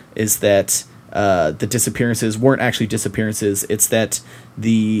decided is that the disappearances weren't actually disappearances. It's that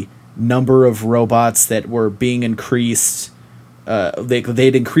the number of robots that were being increased,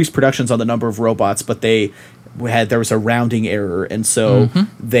 they'd increased productions on the number of robots, but there was a rounding error, and so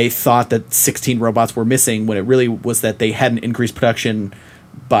they thought that 16 robots were missing, when it really was that they hadn't increased production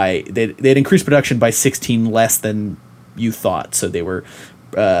they'd increased production by 16 less than you thought. So they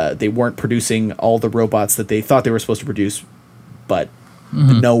weren't producing all the robots that they thought they were supposed to produce, but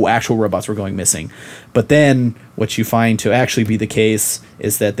no actual robots were going missing. But then what you find to actually be the case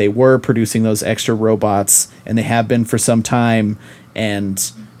is that they were producing those extra robots, and they have been for some time,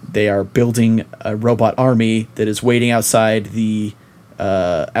 and they are building a robot army that is waiting outside the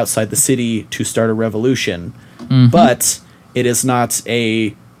city to start a revolution. But it is not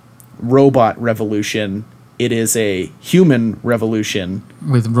a robot revolution. It is a human revolution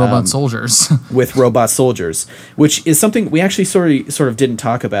with robot soldiers. With robot soldiers, which is something we actually sort of didn't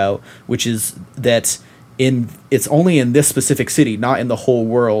talk about, which is that it's only in this specific city, not in the whole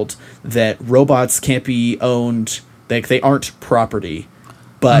world, that robots can't be owned. They aren't property,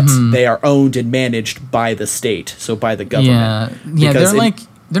 but they are owned and managed by the state, so by the government. Yeah,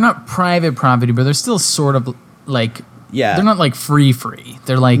 they're not private property, but they're still sort of like. Yeah. They're not like free.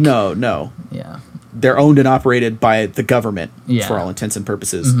 They're like... No. Yeah. They're owned and operated by the government for all intents and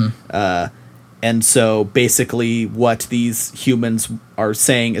purposes. And so basically what these humans are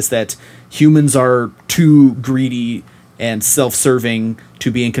saying is that humans are too greedy and self-serving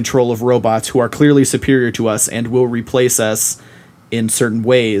to be in control of robots who are clearly superior to us and will replace us in certain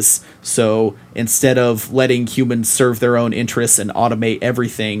ways. So instead of letting humans serve their own interests and automate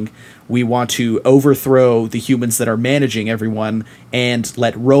everything, we want to overthrow the humans that are managing everyone and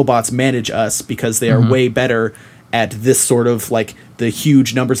let robots manage us, because they are way better at this sort of like the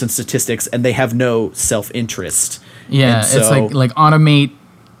huge numbers and statistics, and they have no self-interest. Yeah, and so, it's like automate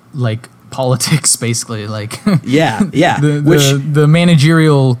like politics, basically. Like the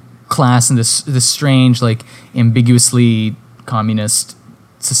managerial class in this this like ambiguously communist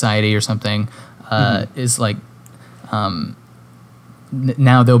society or something is like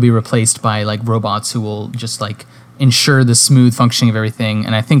now they'll be replaced by like robots who will just like ensure the smooth functioning of everything.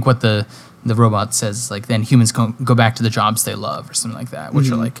 And I think what the robot says is like, then humans go back to the jobs they love or something like that, which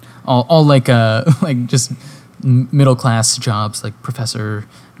are like all like like just middle class jobs, like professor,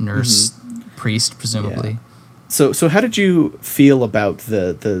 nurse, priest, presumably. Yeah. So how did you feel about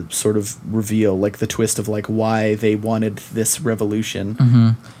the sort of reveal, like the twist of like why they wanted this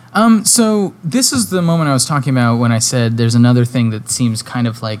revolution? So this is the moment I was talking about when I said there's another thing that seems kind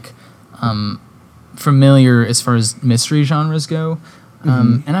of like familiar as far as mystery genres go.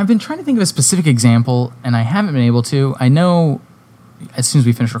 And I've been trying to think of a specific example, and I haven't been able to. I know as soon as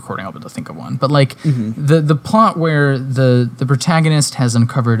we finish recording, I'll be able to think of one. But like the plot where the protagonist has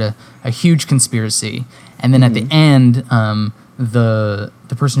uncovered a huge conspiracy, and then at the end, the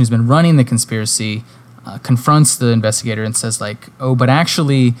person who's been running the conspiracy confronts the investigator and says like, oh, but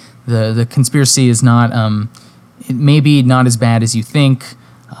actually the conspiracy is not, it may be not as bad as you think.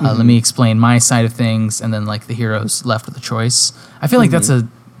 Let me explain my side of things. And then like the hero's left with a choice. I feel like that's a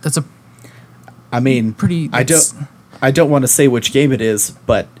I mean, pretty, I don't want to say which game it is,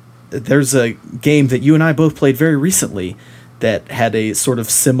 but there's a game that you and I both played very recently that had a sort of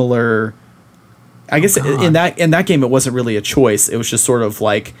similar, I guess in that game, it wasn't really a choice. It was just sort of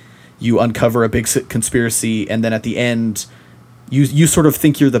like you uncover a big conspiracy, and then at the end, you sort of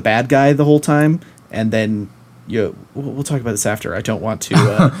think you're the bad guy the whole time, and then we'll talk about this after. I don't want to.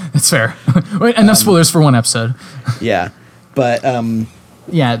 That's fair. Wait, enough spoilers for one episode. Yeah, but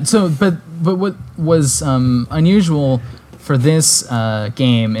yeah. So, but what was unusual for this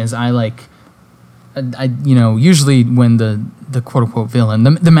game is I usually when the quote unquote villain,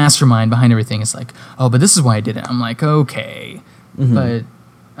 the mastermind behind everything is like, oh, but this is why I did it. I'm like, okay, but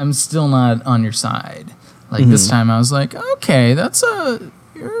I'm still not on your side. Like this time I was like, okay, that's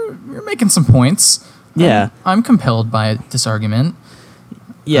you're making some points. Yeah. I'm compelled by this argument.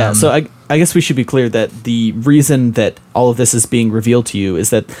 Yeah, so I guess we should be clear that the reason that all of this is being revealed to you is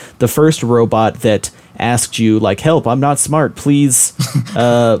that the first robot that asked you, like, help, I'm not smart, please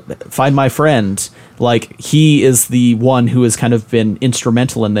find my friend, like, he is the one who has kind of been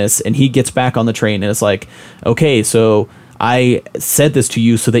instrumental in this, and he gets back on the train and it's like, okay, so I said this to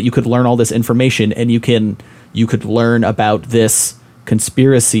you so that you could learn all this information and you could learn about this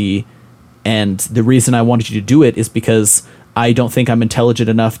conspiracy, and the reason I wanted you to do it is because I don't think I'm intelligent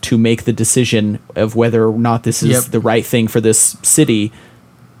enough to make the decision of whether or not this is the right thing for this city.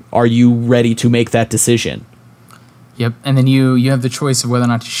 Are you ready to make that decision? Yep, and then you have the choice of whether or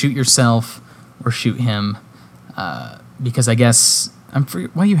not to shoot yourself or shoot him, because I guess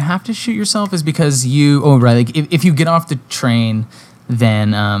why you have to shoot yourself is because like if you get off the train,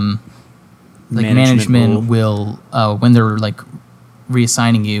 then like management will when they're like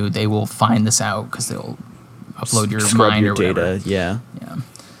reassigning you, they will find this out because they'll upload your mind or whatever. Data. Yeah.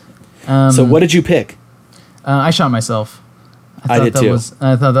 So what did you pick? I shot myself. I did too.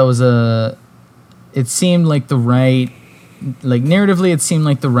 I thought that was it seemed like the right, like narratively, it seemed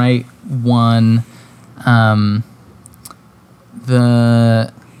like the right one. I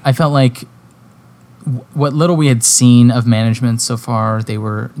felt like what little we had seen of management so far, they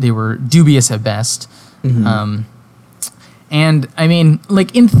were dubious at best. And I mean,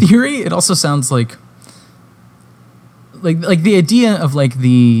 like in theory, it also sounds like the idea of like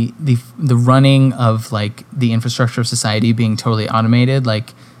the running of like the infrastructure of society being totally automated,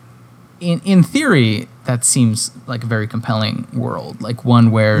 like in theory, that seems like a very compelling world, like one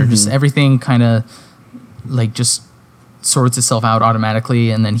where just everything kind of like just sorts itself out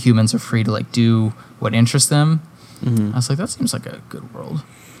automatically, and then humans are free to like do what interests them. I was like, that seems like a good world.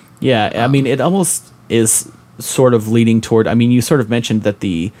 Yeah, I mean, it almost is sort of leading toward. I mean, you sort of mentioned that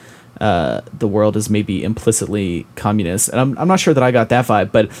the world is maybe implicitly communist, and I'm not sure that I got that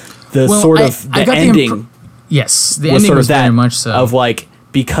vibe, but the ending. Yes, the ending was very much so. Of like,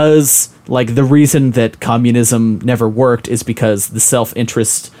 because like the reason that communism never worked is because the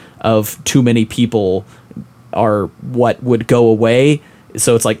self-interest of too many people are what would go away.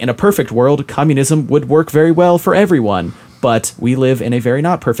 So it's like, in a perfect world, communism would work very well for everyone, but we live in a very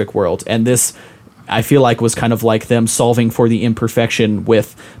not perfect world, and this, I feel like, was kind of like them solving for the imperfection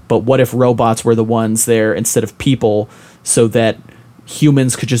with, but what if robots were the ones there instead of people, so that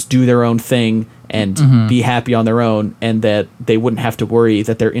humans could just do their own thing and be happy on their own, and that they wouldn't have to worry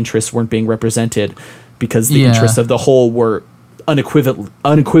that their interests weren't being represented, because the interests of the whole were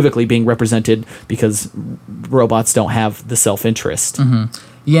unequivocally being represented, because robots don't have the self-interest.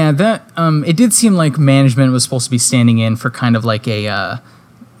 Yeah, that it did seem like management was supposed to be standing in for kind of like a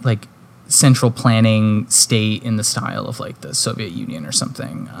like central planning state in the style of like the Soviet Union or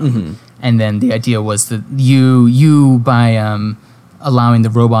something. And then the idea was that you by allowing the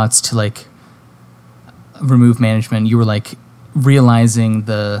robots to like remove management, you were like realizing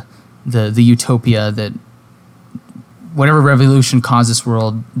the utopia that whatever revolution caused this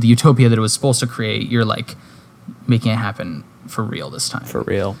world, the utopia that it was supposed to create, you're like making it happen for real this time. For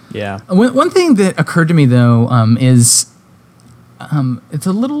real, yeah. One thing that occurred to me though is it's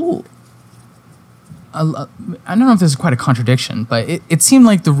a little. I don't know if this is quite a contradiction, but it seemed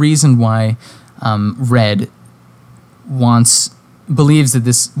like the reason why Red believes that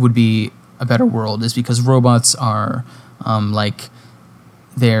this would be a better world is because robots are like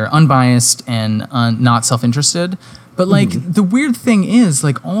they're unbiased and not self-interested. But like the weird thing is,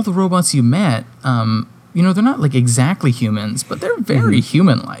 like all the robots you met, they're not like exactly humans, but they're very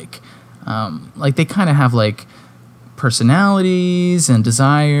human-like. Like they kind of have like personalities and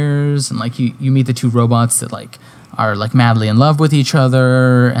desires, and like you meet the two robots that like are like madly in love with each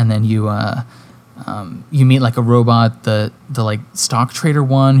other, and then you meet like a robot, the like stock trader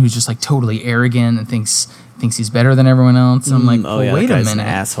one, who's just like totally arrogant and thinks he's better than everyone else. And I'm like, wait a minute, an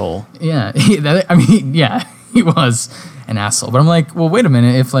asshole. Yeah, yeah, he was an asshole. But I'm like, well, wait a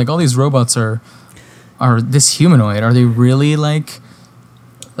minute, if like all these robots are this humanoid, are they really like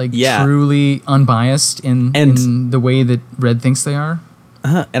truly unbiased in the way that Red thinks they are?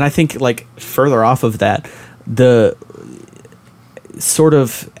 And I think like further off of that, the sort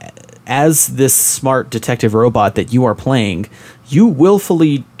of as this smart detective robot that you are playing, you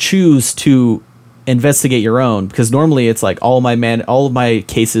willfully choose to investigate your own, because normally it's like all of my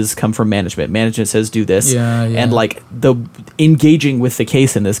cases come from management. Management says do this, and like the engaging with the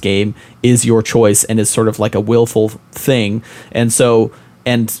case in this game is your choice and is sort of like a willful thing.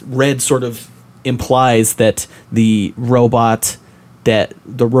 And Red sort of implies that the robots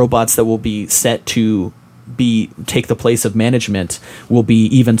that will be set to take the place of management will be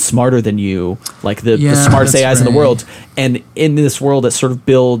even smarter than you, like the smartest AIs in the world. And in this world, it sort of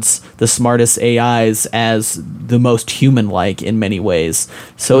builds the smartest AIs as the most human-like in many ways.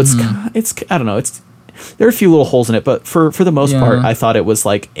 So it's I don't know, there are a few little holes in it, but for the most part, I thought it was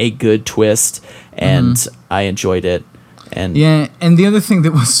like a good twist, and I enjoyed it. And and the other thing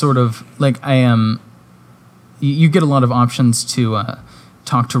that was sort of like you get a lot of options to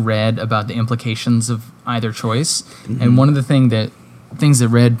talk to Red about the implications of either choice, and one of the things that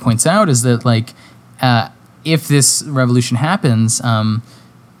Red points out is that like if this revolution happens,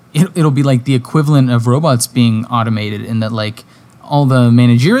 it'll be like the equivalent of robots being automated, in that like all the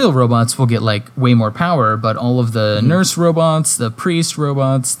managerial robots will get like way more power, but all of the nurse robots, the priest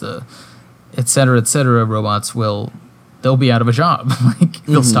robots, the et cetera robots they'll be out of a job. Like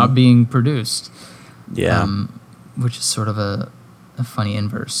they'll stop being produced. Yeah. Which is sort of a funny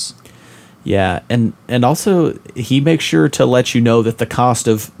inverse. Yeah, and also he makes sure to let you know that the cost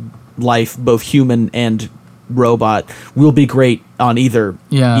of life, both human and robot, will be great on either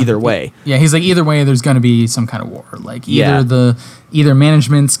way. Yeah, he's like, either way there's going to be some kind of war. Like either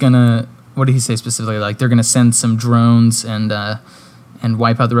management's going to, what did he say specifically? Like they're going to send some drones and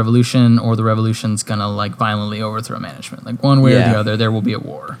wipe out the revolution, or the revolution's gonna like violently overthrow management. Like one way or the other, there will be a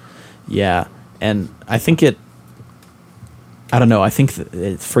war. Yeah, and I think it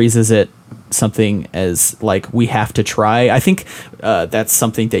phrases it something as like, we have to try. I think that's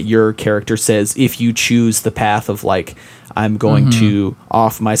something that your character says if you choose the path of like, I'm going to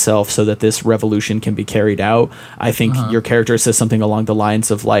off myself so that this revolution can be carried out. I think your character says something along the lines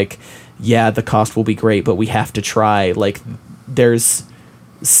of like, yeah, the cost will be great, but we have to try. Like there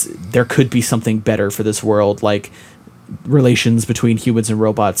could be something better for this world, like relations between humans and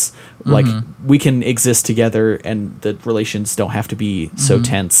robots. Like we can exist together, and the relations don't have to be so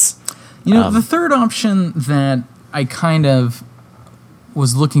tense. The third option that I kind of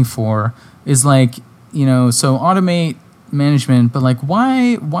was looking for is like, so automate management, but like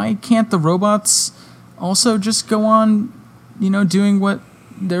why can't the robots also just go on, doing what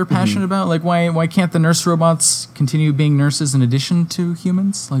they're passionate about? Like why can't the nurse robots continue being nurses in addition to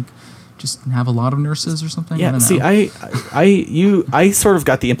humans? Like just have a lot of nurses or something? Yeah, I sort of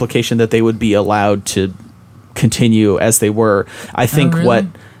got the implication that they would be allowed to continue as they were. I think really?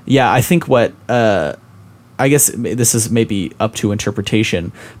 I guess this is maybe up to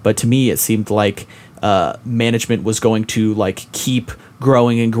interpretation, but to me it seemed like management was going to like keep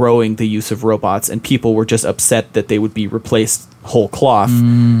growing and growing the use of robots, and people were just upset that they would be replaced whole cloth.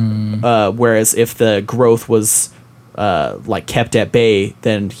 Whereas if the growth was like kept at bay,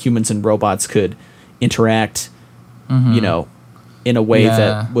 then humans and robots could interact, in a way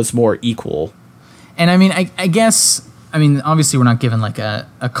that was more equal. And I mean, I guess, obviously we're not given like a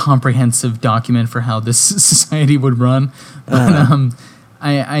comprehensive document for how this society would run, but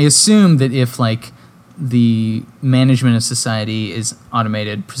I assume that if like the management of society is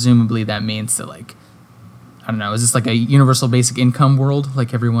automated, presumably that means that, like, I don't know, is this like a universal basic income world?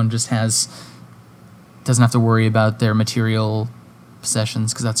 Like everyone just doesn't have to worry about their material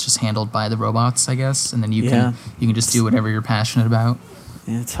possessions because that's just handled by the robots, I guess, and then you can just do whatever you're passionate about.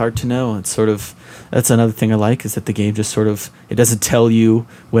 Yeah, it's hard to know. It's sort of, that's another thing I like, is that the game just sort of, it doesn't tell you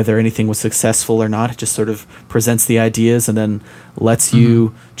whether anything was successful or not. It just sort of presents the ideas and then lets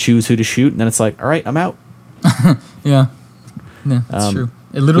you choose who to shoot, and then it's like, all right, I'm out. Yeah, that's true.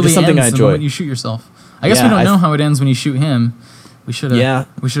 It literally ends the moment you shoot yourself. I guess we don't know how it ends when you shoot him. We should have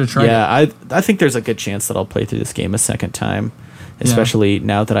tried it. Yeah, I think there's a good chance that I'll play through this game a second time, especially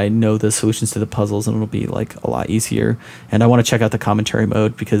now that I know the solutions to the puzzles, and it'll be like a lot easier. And I want to check out the commentary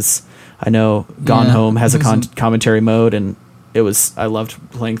mode because I know Gone Home has a commentary mode, and I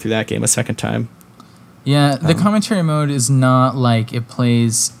loved playing through that game a second time. Yeah, the commentary mode is not like it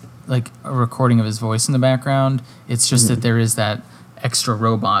plays like a recording of his voice in the background. It's just that there is that extra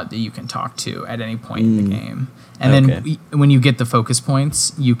robot that you can talk to at any point in the game. And then when you get the focus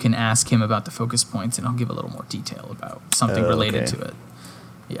points, you can ask him about the focus points, and I'll give a little more detail about something related to it.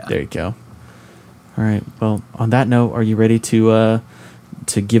 Yeah. There you go. All right. Well, on that note, are you ready to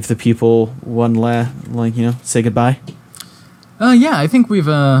give the people one say goodbye? Yeah, I think we've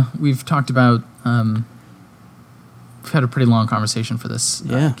talked about we've had a pretty long conversation for this.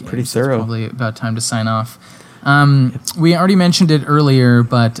 Game, pretty thorough. It's probably about time to sign off. We already mentioned it earlier,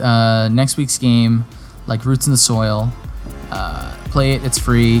 but next week's game, like Roots in the Soil, play it. It's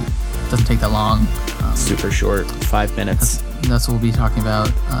free. It doesn't take that long. Super short, 5 minutes. That's what we'll be talking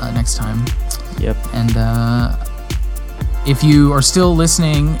about next time. Yep. And if you are still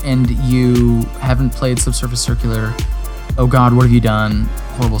listening and you haven't played Subsurface Circular, oh God, what have you done?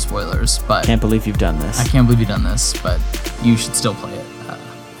 Horrible spoilers. But can't believe you've done this. I can't believe you've done this, but you should still play it.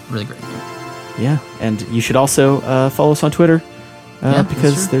 Really great game. Yeah, and you should also follow us on Twitter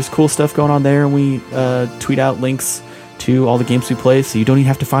because there's cool stuff going on there, and we tweet out links to all the games we play, so you don't even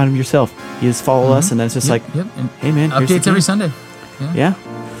have to find them yourself. You just follow us, and then it's just and hey man, updates every Sunday. Yeah.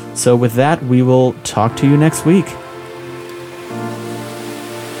 So with that, we will talk to you next week.